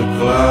in the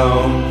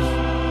clouds,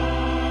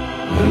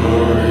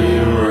 memory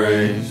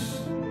erased.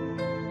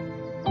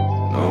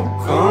 No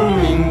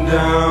coming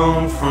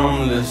down from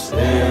this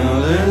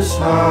endless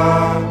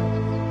high.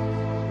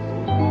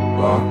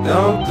 Blocked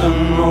out the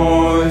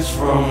noise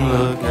from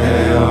the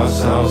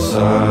chaos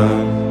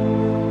outside.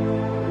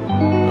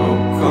 No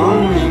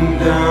coming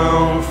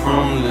down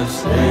from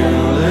this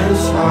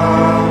endless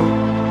high.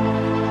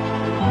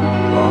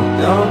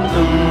 Blocked out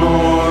the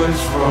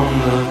noise from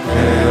the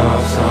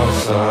chaos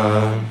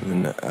outside.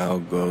 And the owl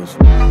goes.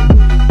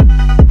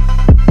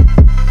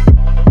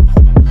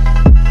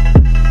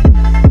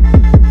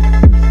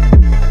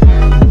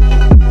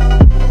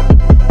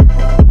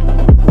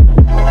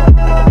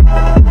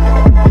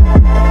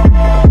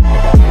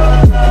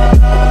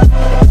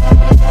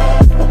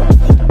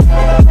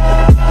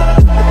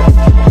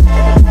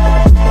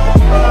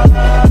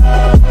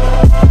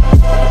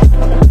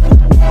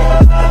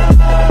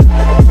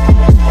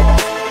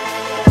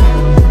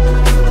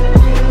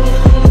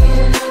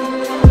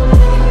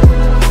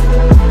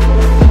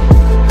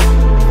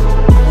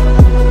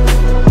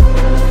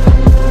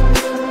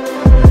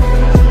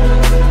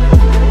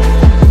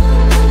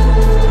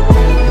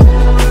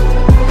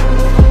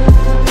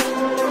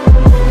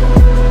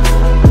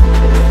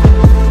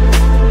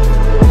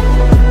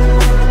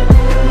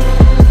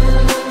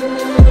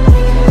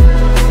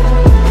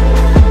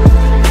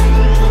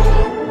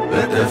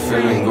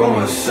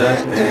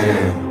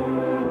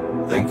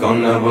 Think I'll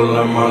never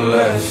learn my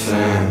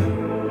lesson.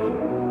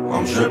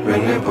 I'm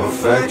dripping in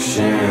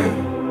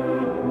perfection.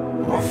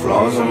 My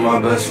flaws are my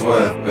best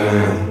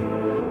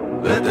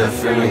weapon. Let that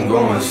feeling go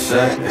and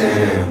set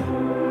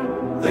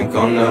in. Think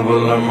I'll never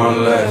learn my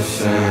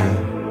lesson.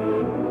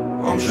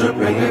 I'm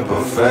dripping in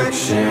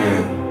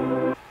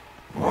perfection.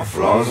 My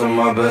flaws are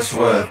my best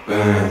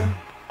weapon.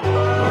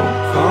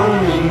 I'm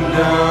coming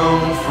down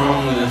from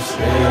this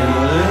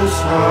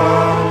endless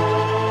high.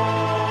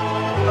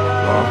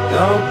 Blocked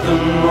out the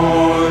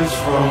noise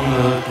from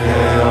the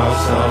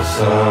chaos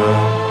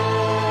outside.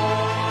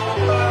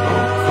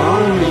 I'm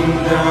coming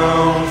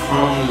down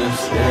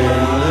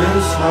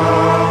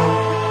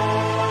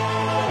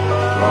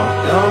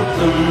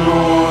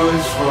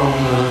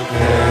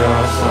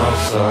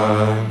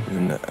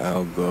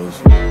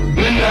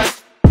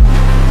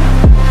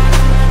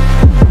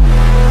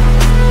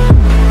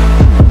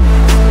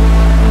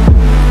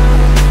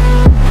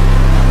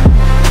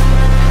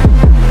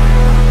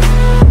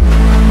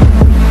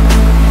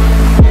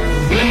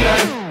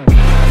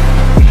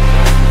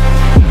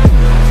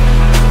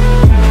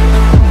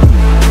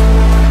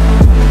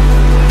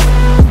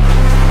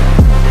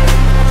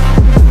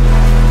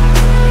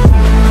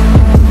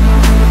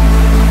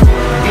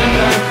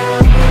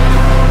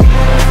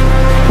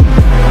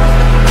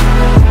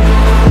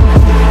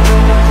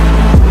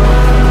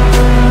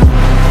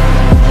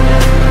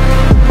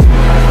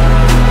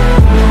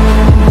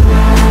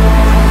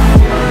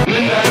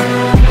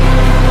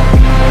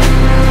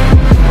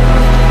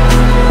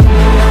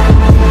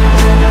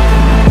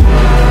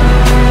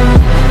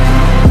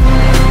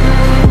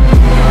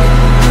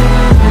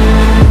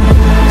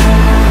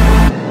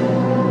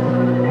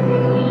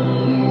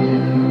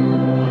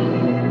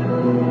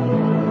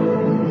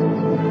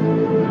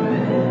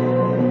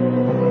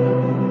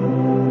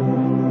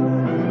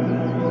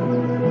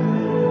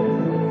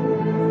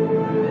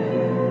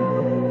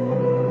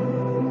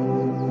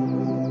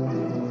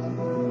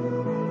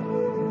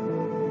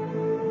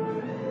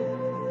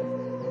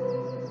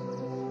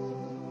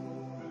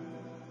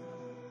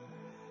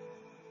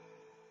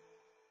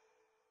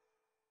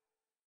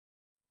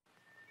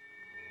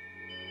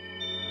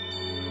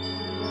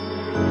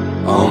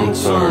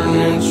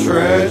turning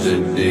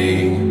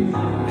tragedy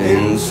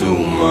into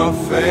my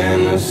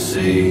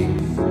fantasy,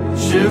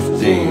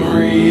 shifting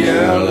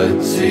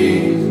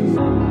realities,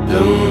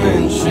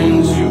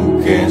 dimensions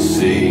you can't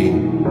see.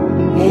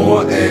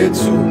 More air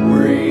to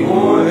breathe,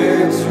 more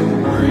air to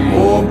breathe,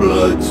 more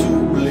blood to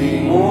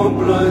bleed, more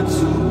blood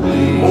to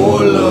bleed,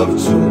 more love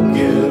to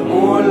give,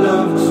 more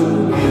love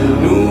to give,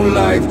 new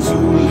life to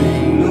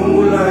lead,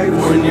 new life.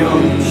 When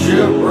you're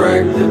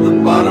shipwrecked at the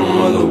bottom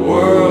of the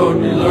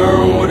world, you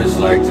learn what it's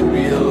like to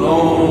be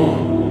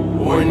alone.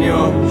 When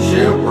you're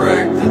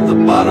shipwrecked at the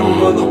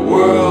bottom of the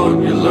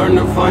world, you learn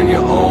to find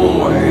your own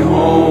way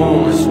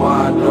home. That's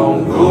why I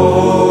don't go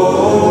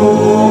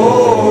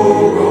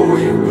where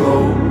you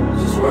go.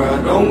 That's where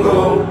I don't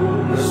go.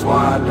 That's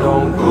why I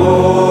don't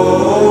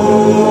go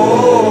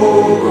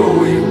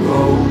where you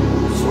go.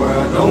 That's where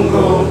I don't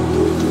go.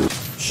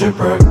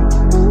 Shipwrecked.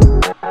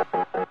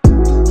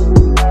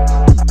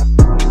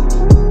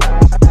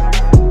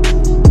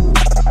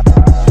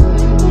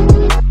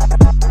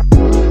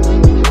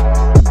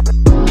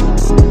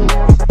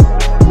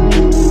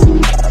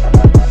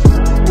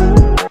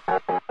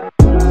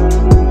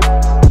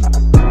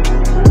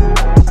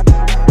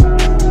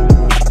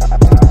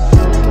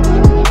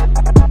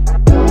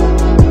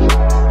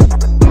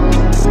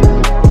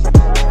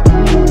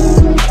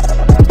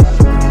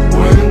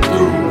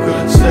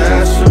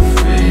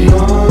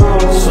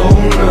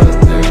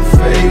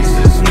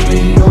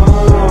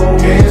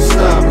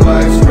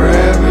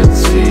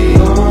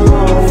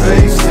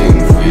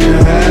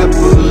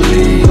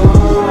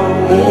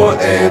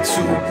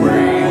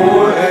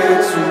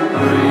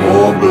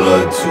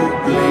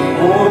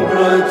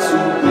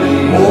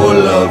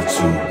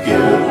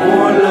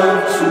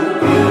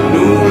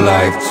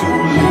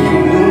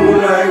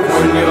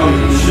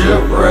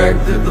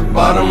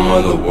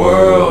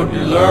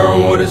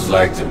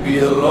 To be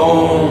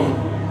alone.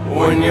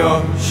 When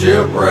you're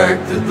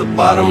shipwrecked at the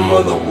bottom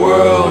of the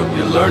world,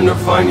 you learn to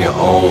find your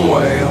own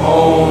way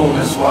home.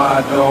 That's why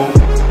I don't.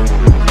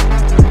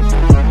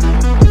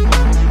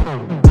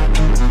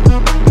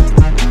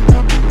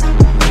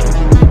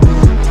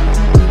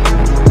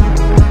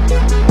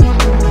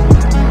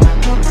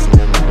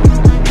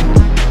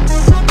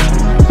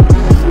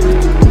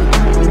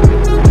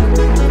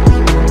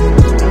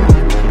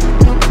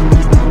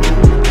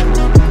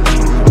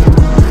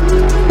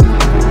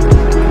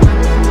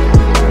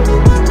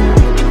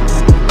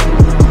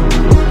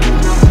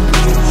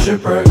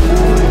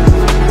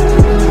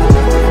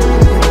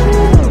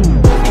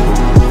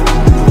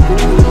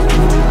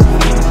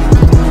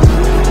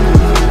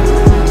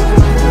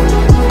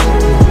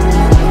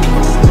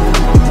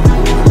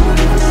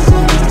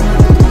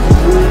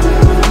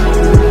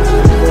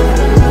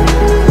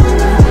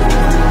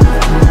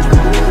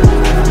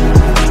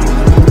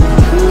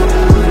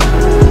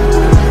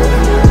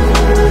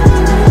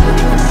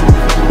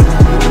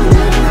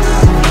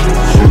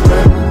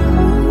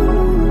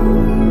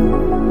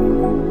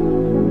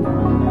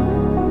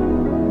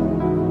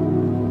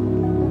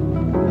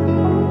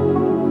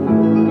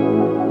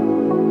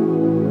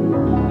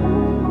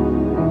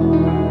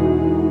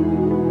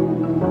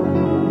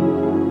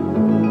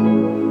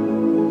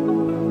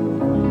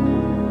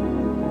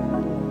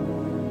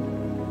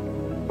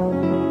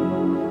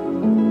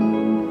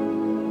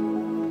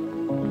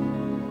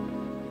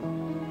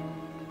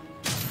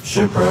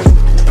 Shipwrecked.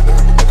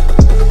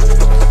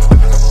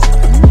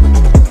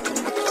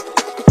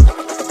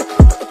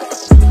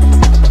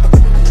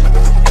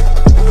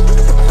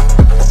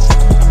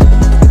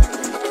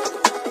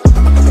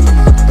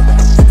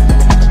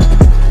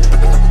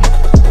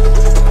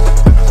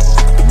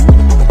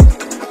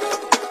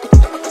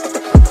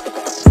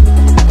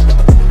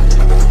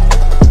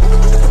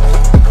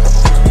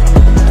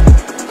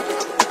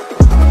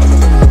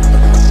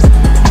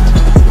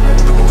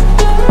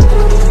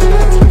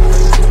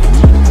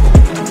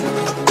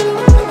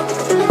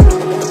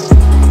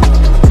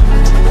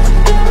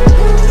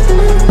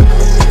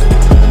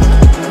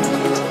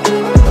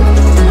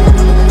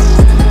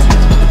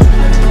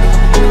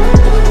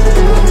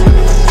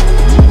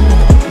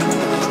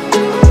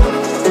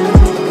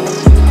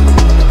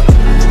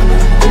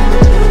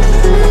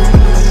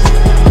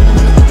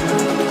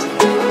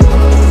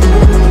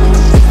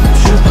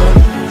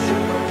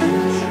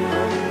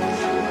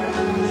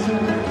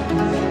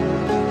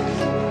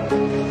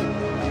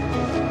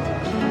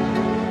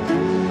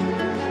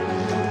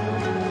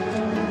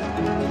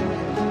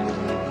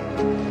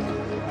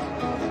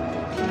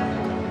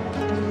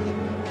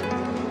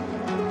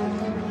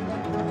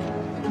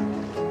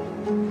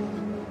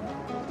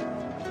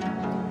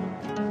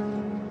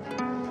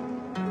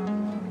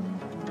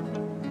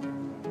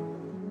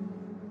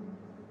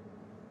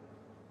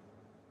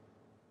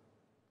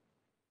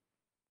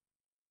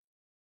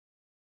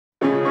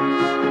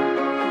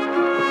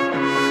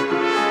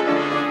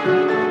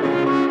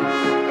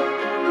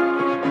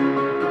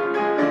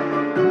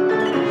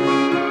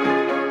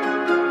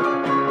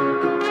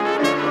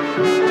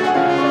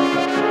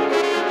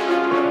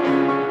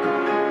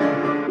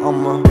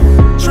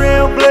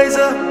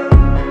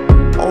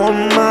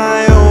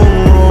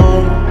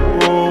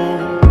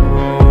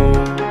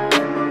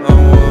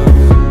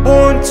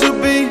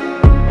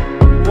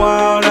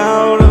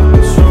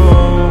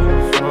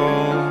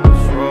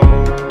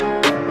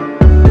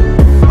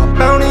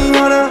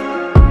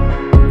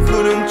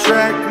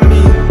 track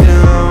me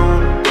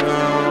down,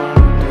 down,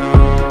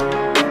 down.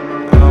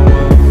 I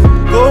will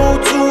go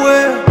to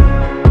where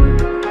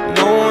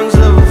no one's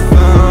ever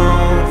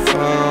found,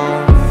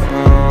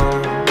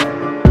 found.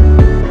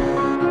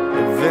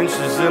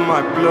 Adventures in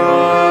my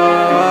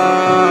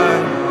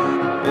blood,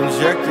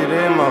 injected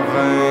in my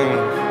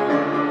veins.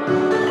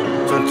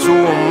 Turn to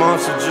a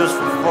monster just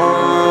for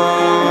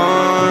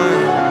fun.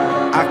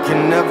 I can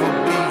never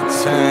be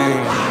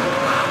tamed.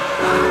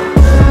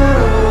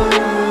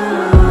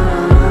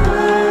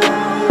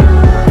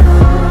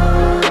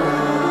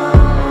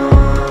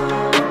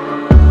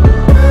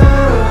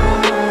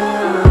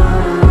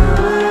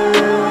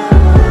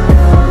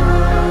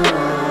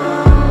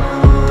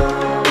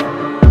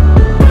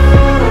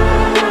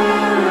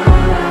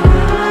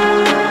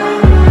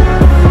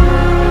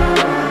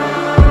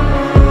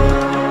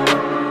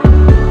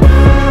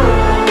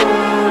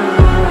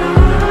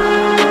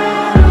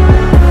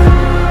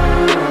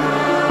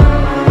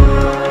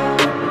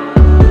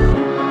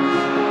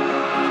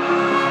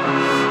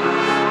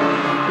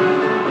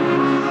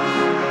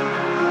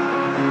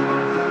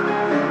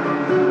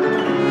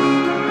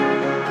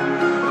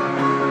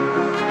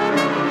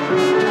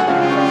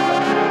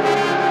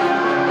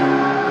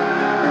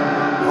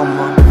 I'm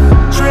a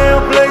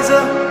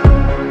trailblazer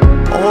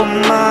on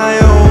my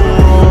own.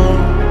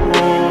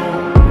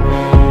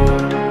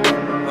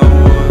 I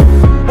was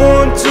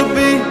born to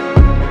be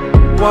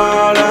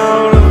wild,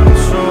 out of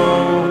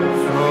control.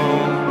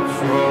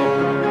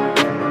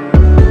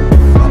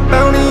 A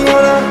bounty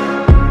hunter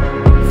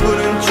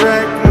couldn't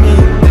track me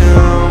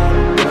down,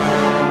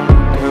 down.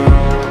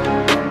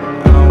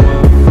 I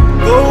will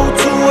go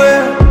to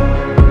where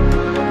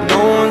no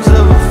one's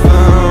ever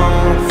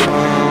found.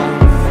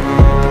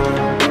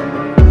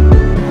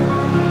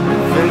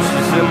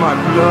 Adventures in my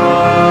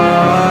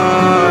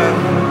blood,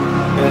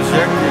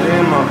 injected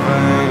in my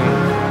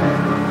veins.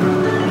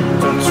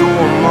 Turn to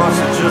a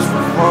monster just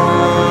for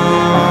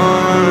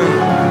fun.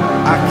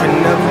 I can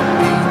never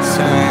be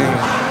tamed.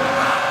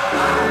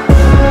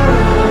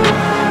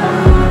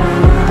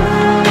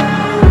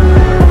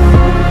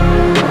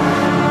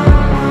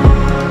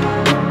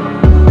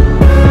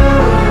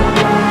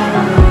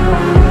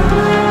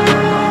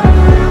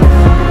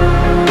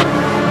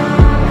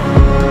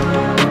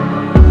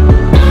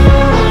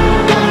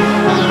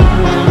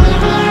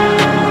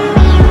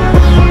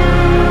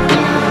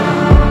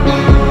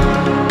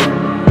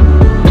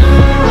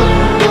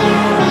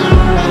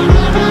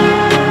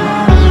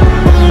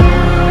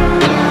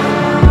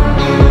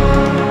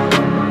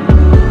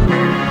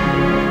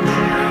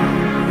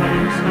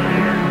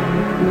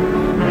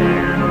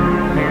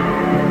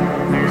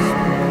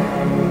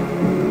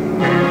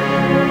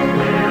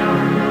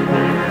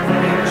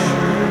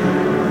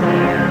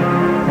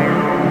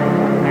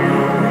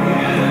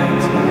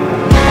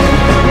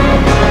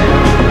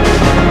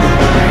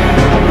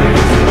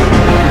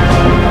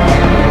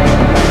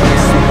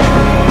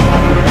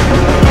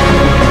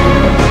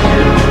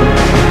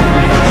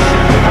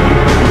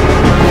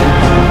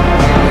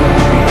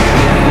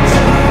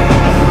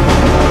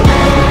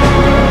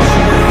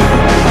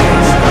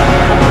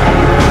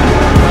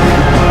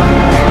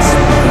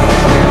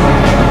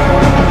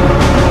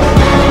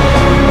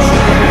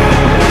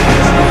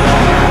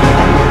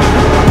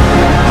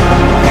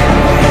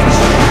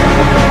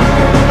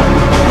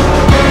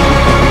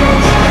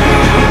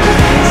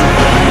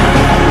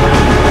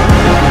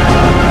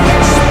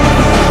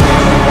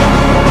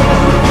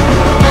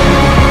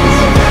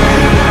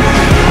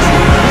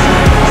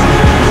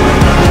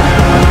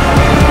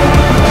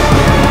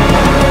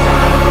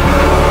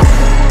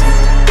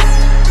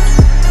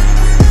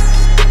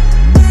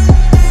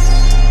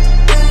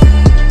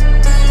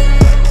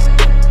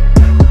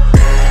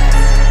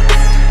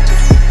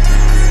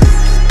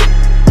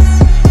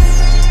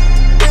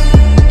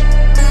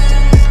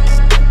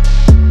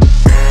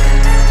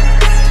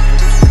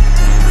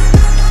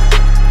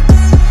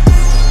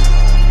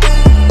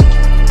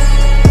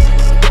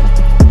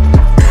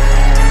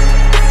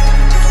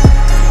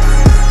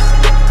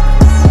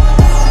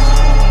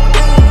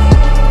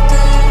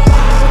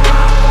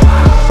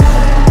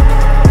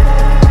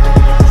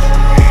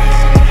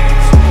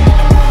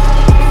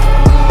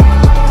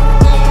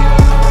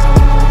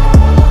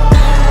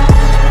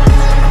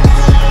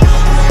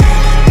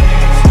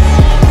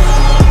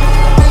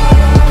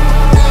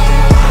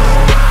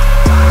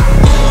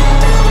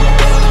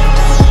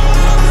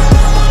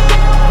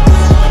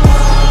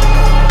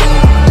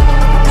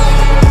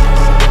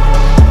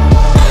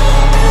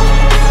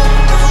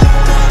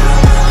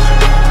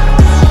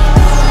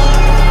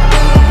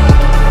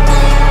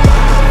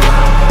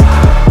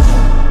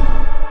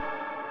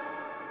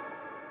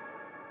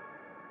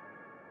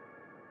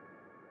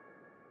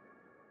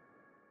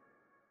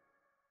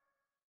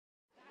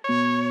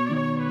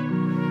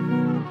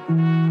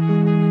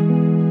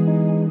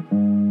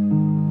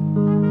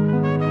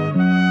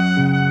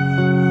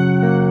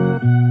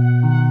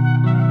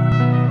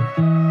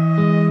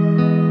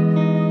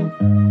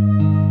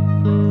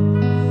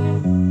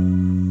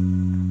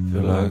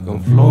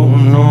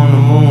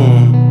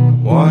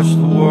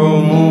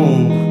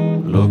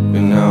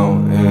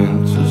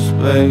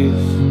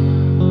 place.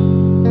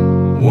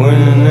 When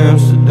in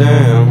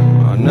Amsterdam,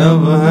 I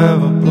never have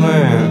a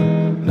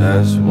plan.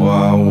 That's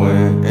why I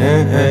went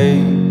and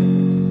ate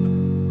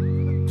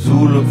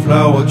tulip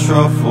flower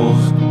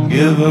truffles,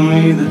 giving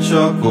me the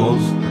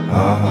chuckles.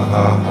 Ha ha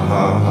ha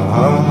ha ha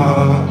ha ha.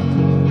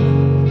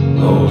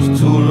 Those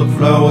tulip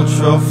flower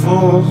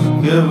truffles,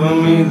 giving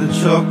me the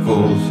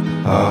chuckles.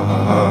 Ha ha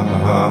ha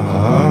ha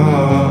ha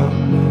ha.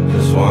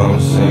 That's why I'm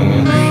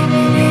singing.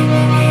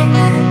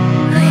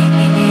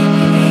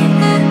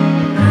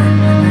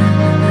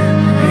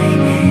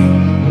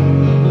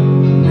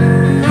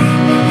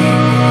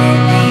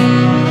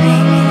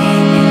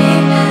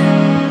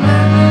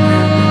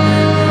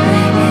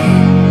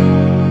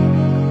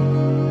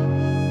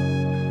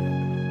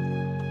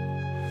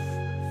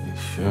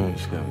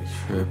 It's got me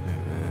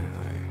tripping, man.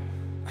 Like,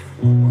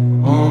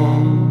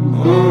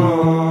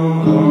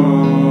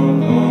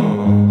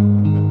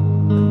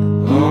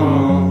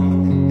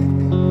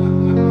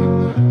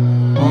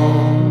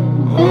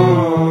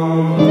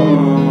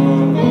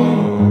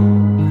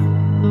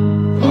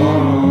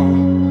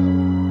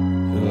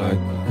 feel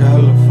like a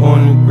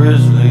California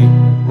grizzly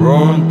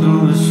roaring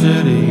through the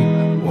city,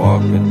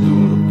 walking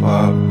through the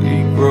poppy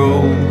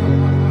grove.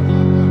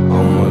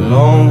 I'm a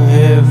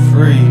long-haired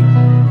freak,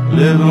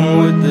 living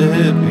with the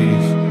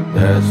hippies,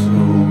 that's who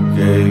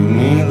gave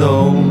me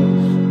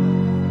those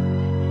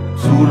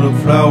tulip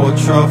flower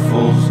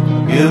truffles,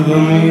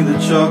 giving me the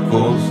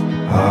chuckles.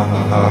 Ha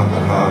ha ha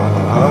ha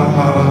ha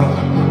ha.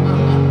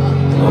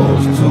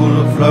 Those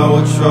tulip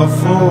flower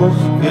truffles,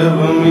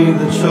 giving me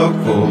the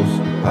chuckles.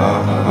 Ha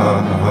ha ha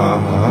ha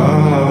ha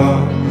ha.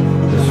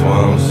 That's why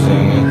I'm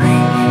singing.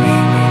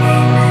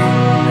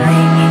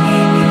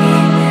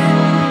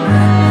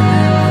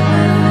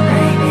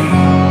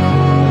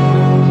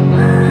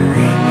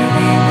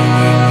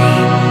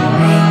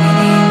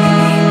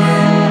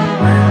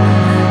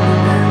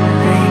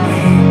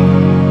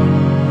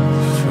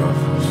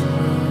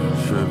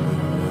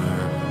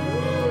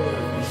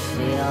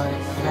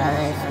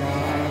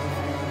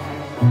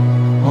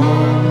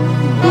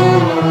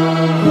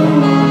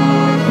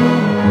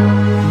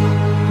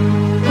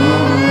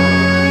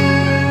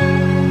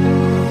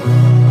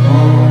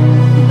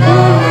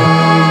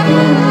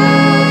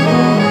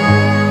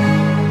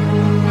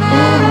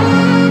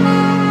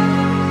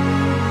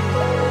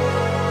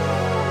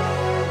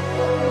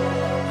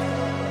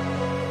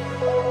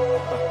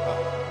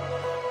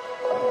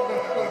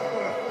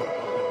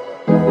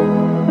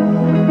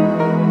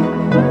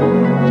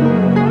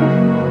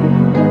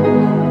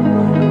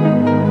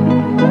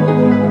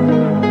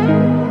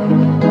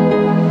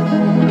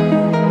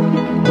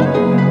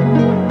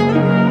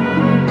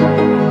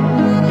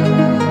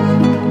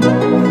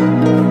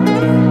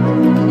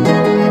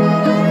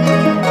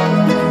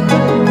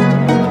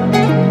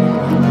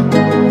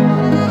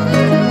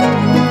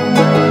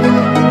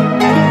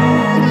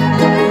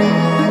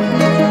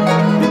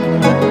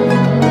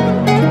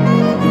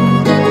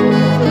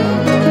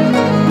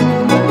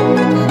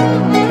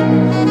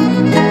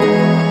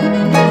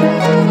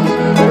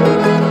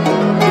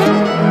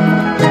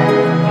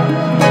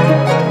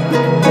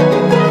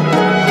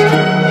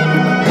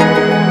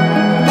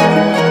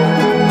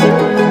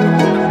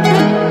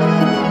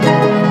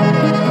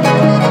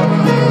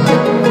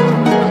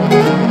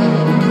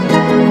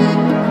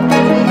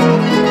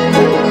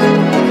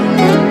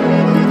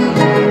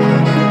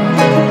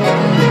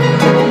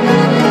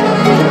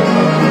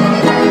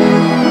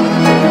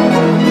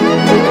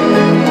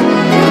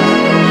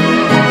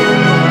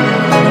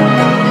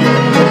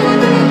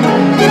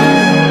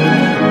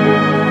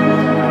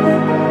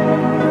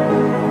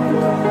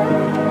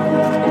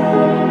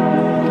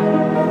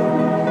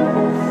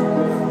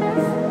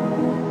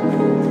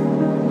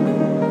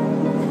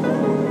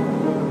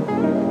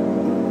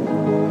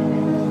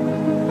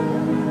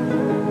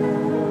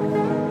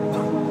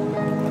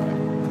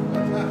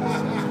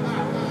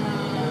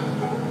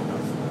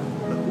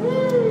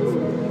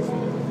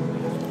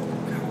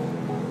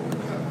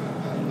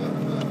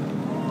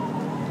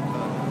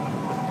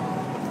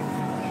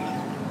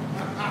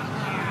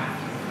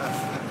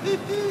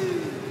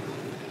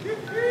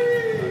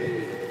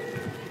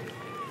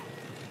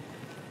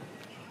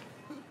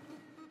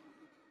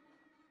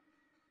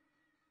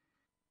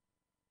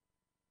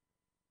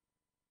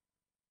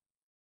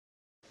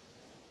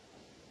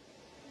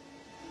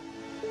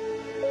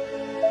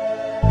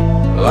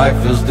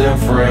 Life is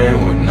different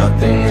with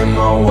nothing in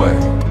my way.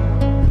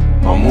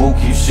 My mood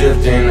keeps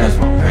shifting as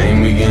my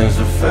pain begins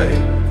to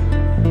fade.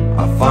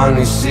 I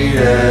finally see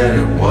that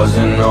it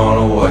wasn't all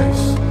a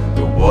waste.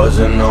 It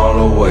wasn't all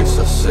a waste,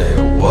 I say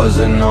it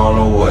wasn't all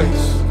a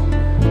waste.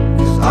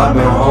 Cause I've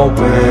been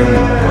hoping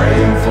and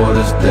praying for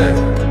this day.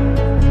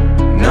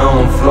 Now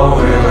I'm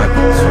floating like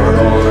a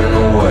turtle in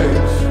the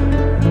waves.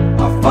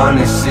 I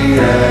finally see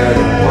that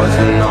it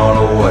wasn't all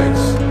a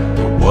waste.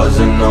 It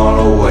wasn't all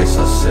a waste,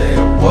 I say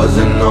it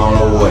wasn't all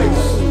a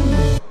waste.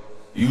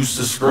 Used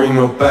to scream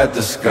up at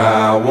the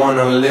sky,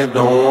 wanna live,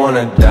 don't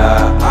wanna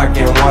die. I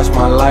can't watch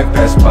my life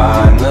pass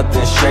by,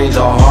 nothing's changed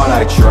how hard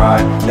I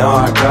try. Now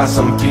I got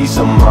some peace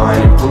of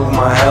mind, improve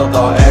my health,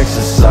 I'll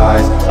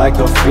exercise. Like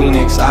a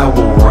phoenix I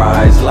will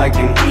rise, like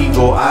an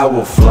eagle I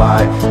will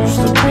fly.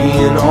 Used to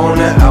being on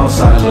the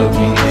outside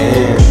looking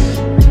in,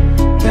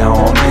 now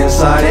I'm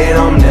inside and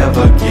I'm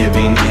never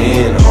giving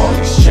in. All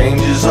these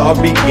changes are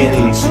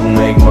beginning to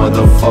make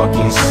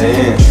motherfucking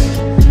sense.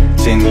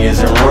 10 years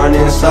and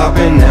running,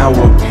 stopping now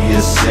would be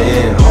a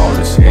sin. All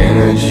this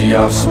energy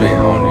I've spent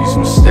on these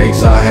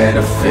mistakes I had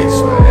to fix,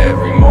 but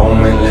every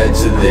moment led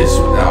to this.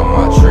 Without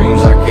my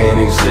dreams I can't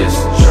exist.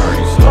 The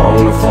journey's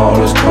long, the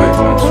fall is quick.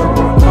 Learn to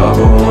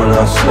recover when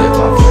I slip.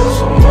 I felt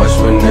so much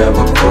but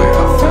never quit.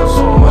 I felt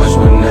so much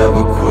but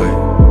never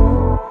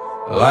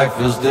quit. Life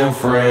feels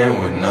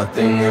different with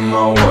nothing in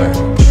my way.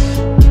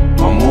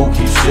 My mood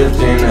keeps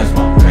shifting as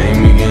my pain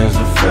begins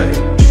to fade.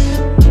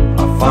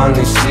 I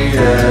finally see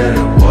that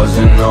it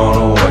wasn't all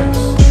a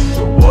waste.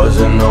 It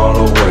wasn't all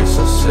a waste,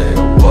 I said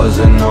it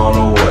wasn't all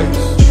a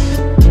waste.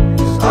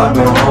 'Cause I've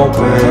been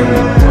hoping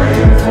and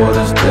praying for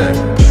this day.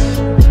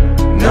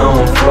 Now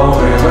I'm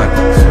floating like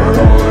a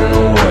turtle in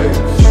the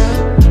waves.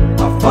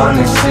 I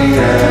finally see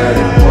that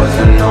it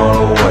wasn't all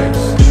a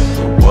waste.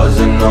 It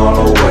wasn't all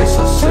a waste,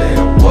 I said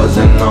it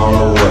wasn't all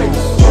a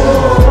waste.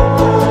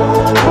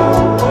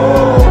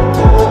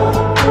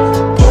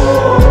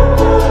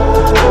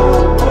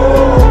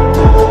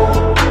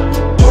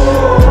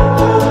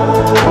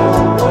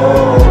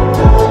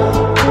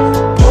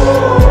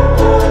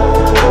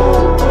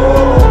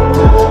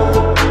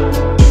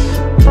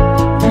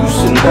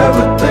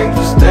 Never think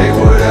this day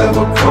would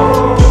ever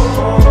come.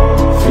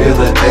 Feel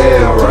the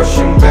air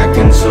rushing back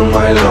into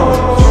my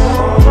lungs.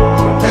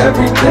 When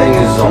everything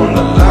is on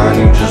the line,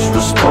 you just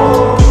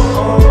respond.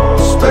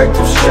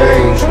 Perspectives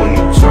change when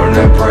you turn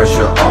that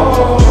pressure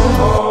off.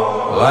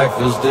 Life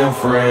feels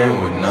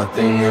different with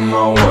nothing in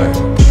my way.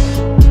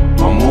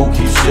 My mood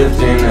keeps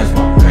shifting as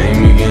my pain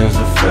begins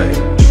to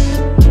fade.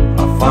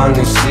 I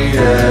finally see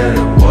that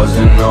it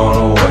wasn't all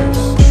a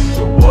waste.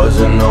 It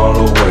wasn't all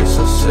a waste,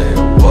 I said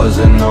it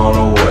wasn't all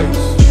a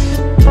waste.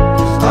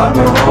 'Cause I've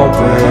been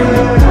hoping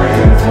and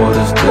praying for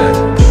this day.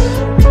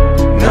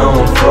 Now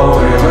I'm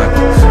floating like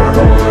a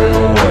turtle in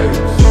the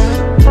waves.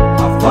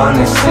 I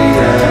finally see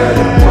that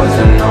it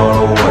wasn't all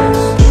a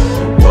waste.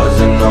 It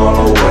wasn't all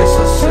a waste,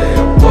 I said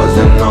it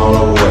wasn't all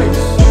a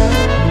waste.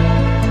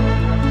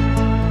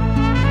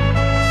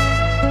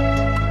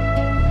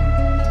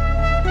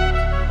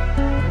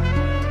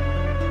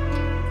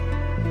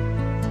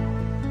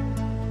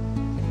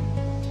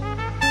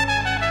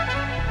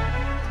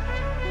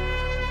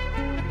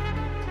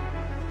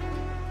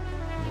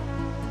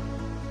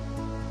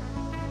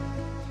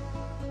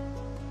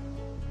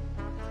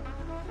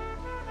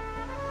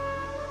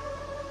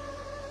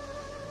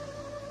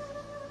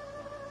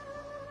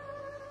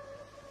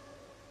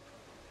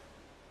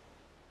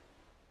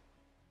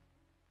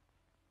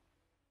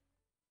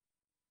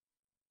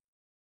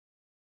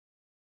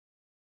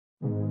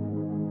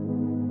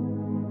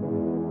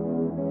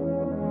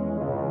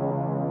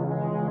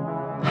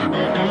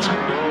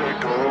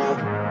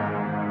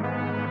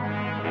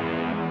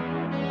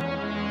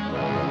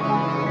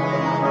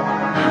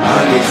 I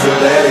need to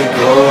let it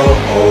go.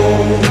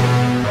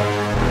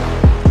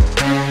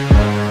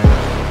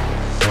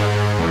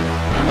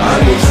 I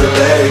need to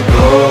let it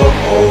go.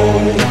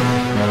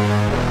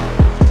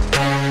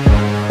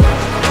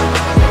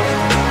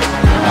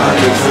 I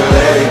need to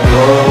let it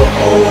go.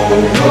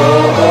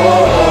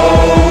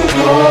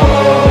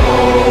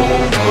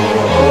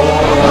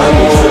 I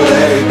need to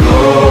let it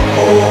go.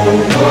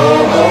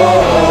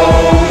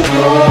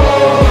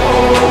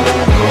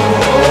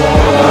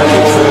 I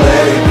need to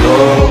let it go.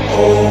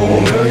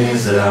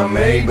 Millions that I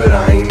made, but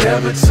I ain't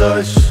never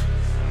touched.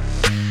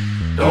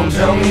 Don't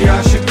tell me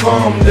I should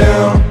calm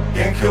down.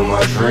 Can't kill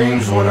my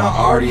dreams when I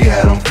already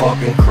had them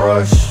fucking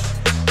crushed.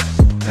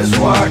 That's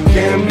why I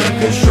can't be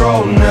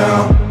controlled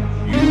now.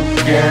 You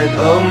can't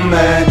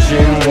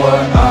imagine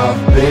what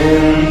I've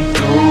been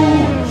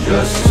through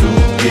just to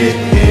get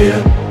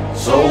here.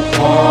 So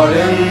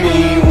pardon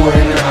me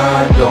when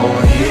I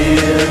don't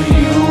hear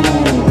you,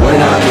 when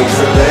I need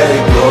to let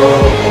it go.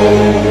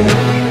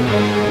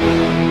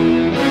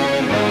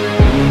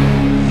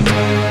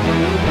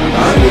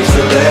 I need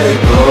to let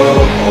it go.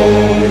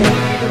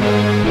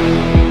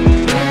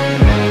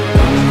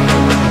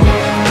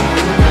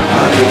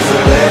 I need to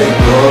let it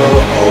go.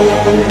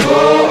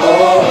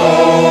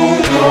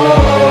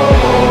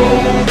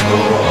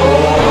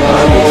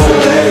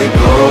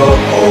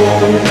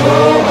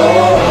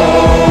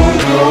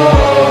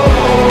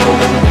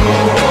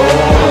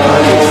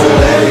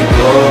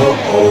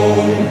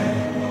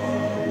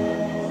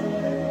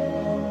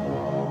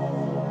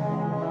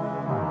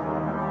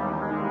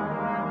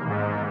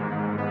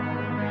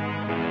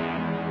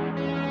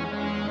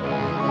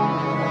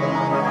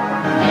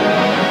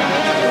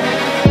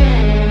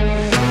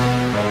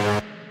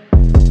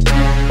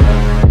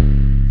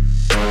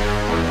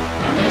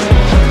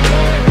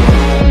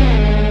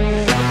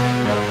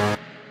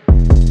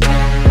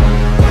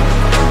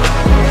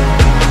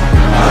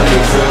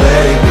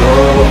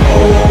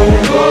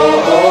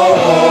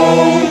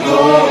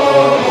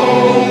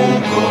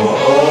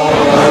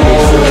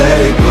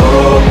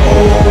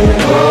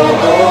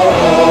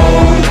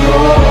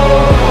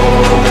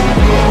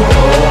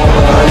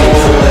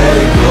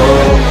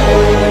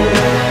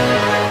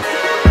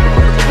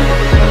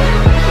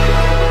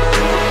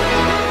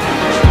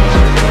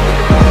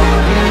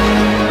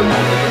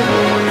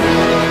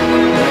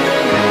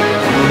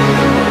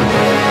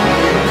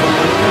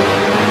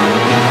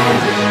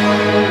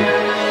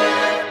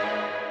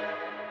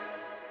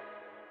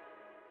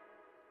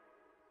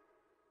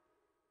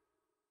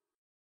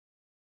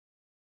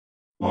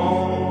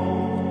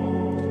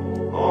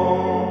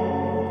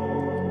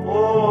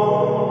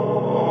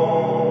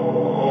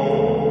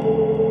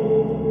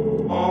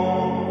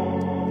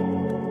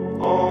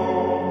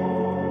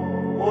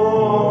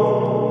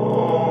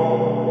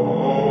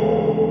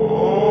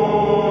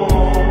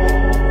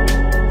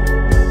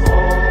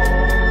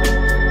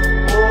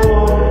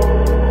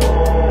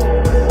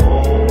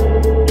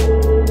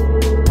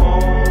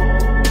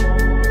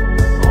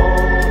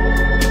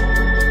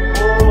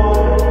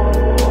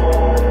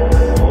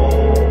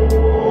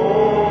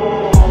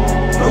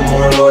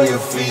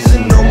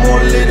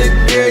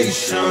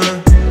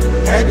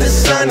 Had to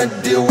sign a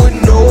deal with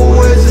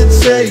no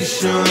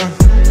hesitation.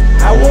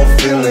 How I'm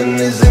feeling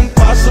is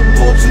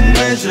impossible to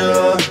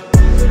measure.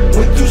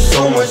 Went through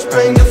so much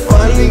pain to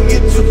finally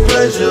get to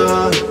pleasure.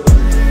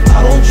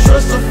 I don't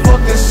trust a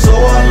fucking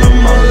soul, I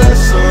learned my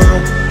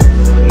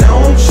lesson. Now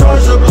I'm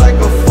charged up like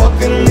a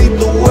fucking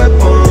lethal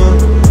weapon.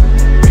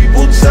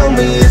 People tell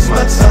me it's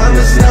my time,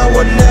 it's now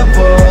or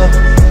never.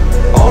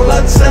 All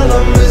I tell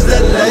them is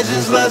that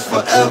legends last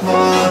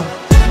forever.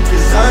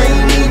 Cause I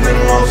ain't even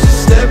lost a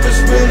step, it's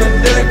been a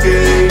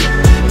decade.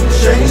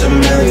 Changed a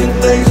million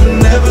things,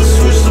 but never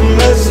switched the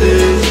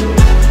message.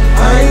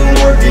 I ain't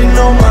working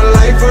all my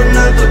life for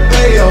not to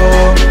pay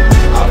off.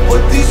 I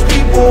put these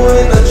people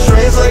in a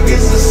trance like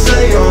it's a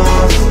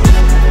seance.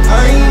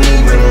 I ain't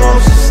even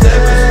lost a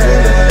step, it's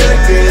been a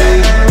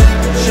decade.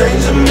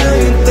 Changed a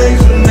million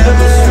things, but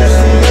never switched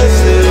the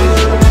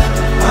message.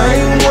 I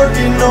ain't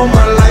working all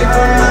my life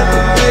for not to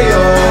pay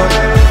off.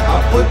 I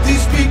put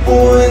these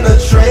people in a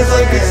trance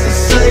like it's a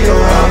seance.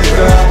 I've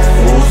got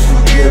fool's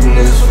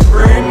forgiveness for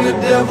granting the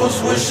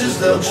devil's wishes.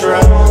 They'll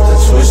try to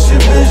twist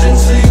your vision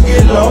till you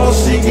get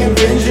lost seeking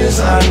vengeance.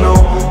 I know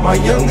my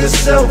younger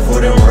self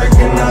wouldn't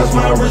recognize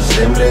my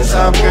resemblance.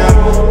 I've got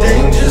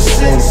danger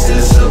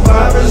senses,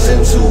 survivor's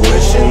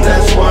intuition.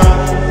 That's why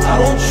I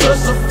don't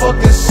trust a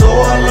fucking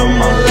soul, I learned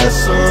my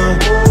lesson.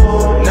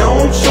 Now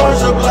I'm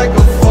charged up like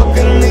a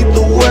fucking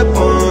lethal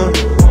weapon.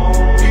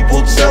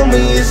 People tell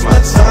me it's my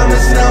time,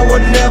 it's now or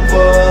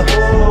never.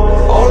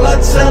 All I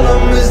tell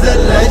them is that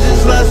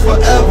legends last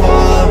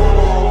forever.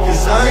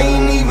 Cause I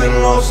ain't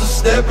even lost a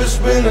step, it's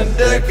been a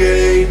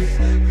decade.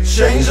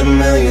 Changed a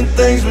million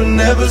things but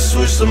never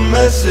switched the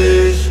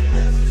message.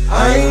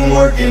 I ain't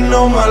working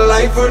all my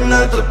life for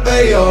not to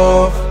pay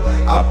off.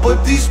 I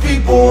put these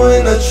people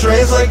in a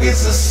trance like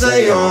it's a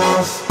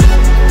seance.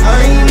 I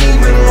ain't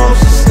even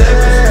lost a step,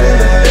 it's been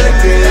a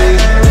decade.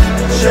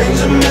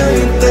 Changed a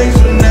million things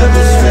but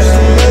never switched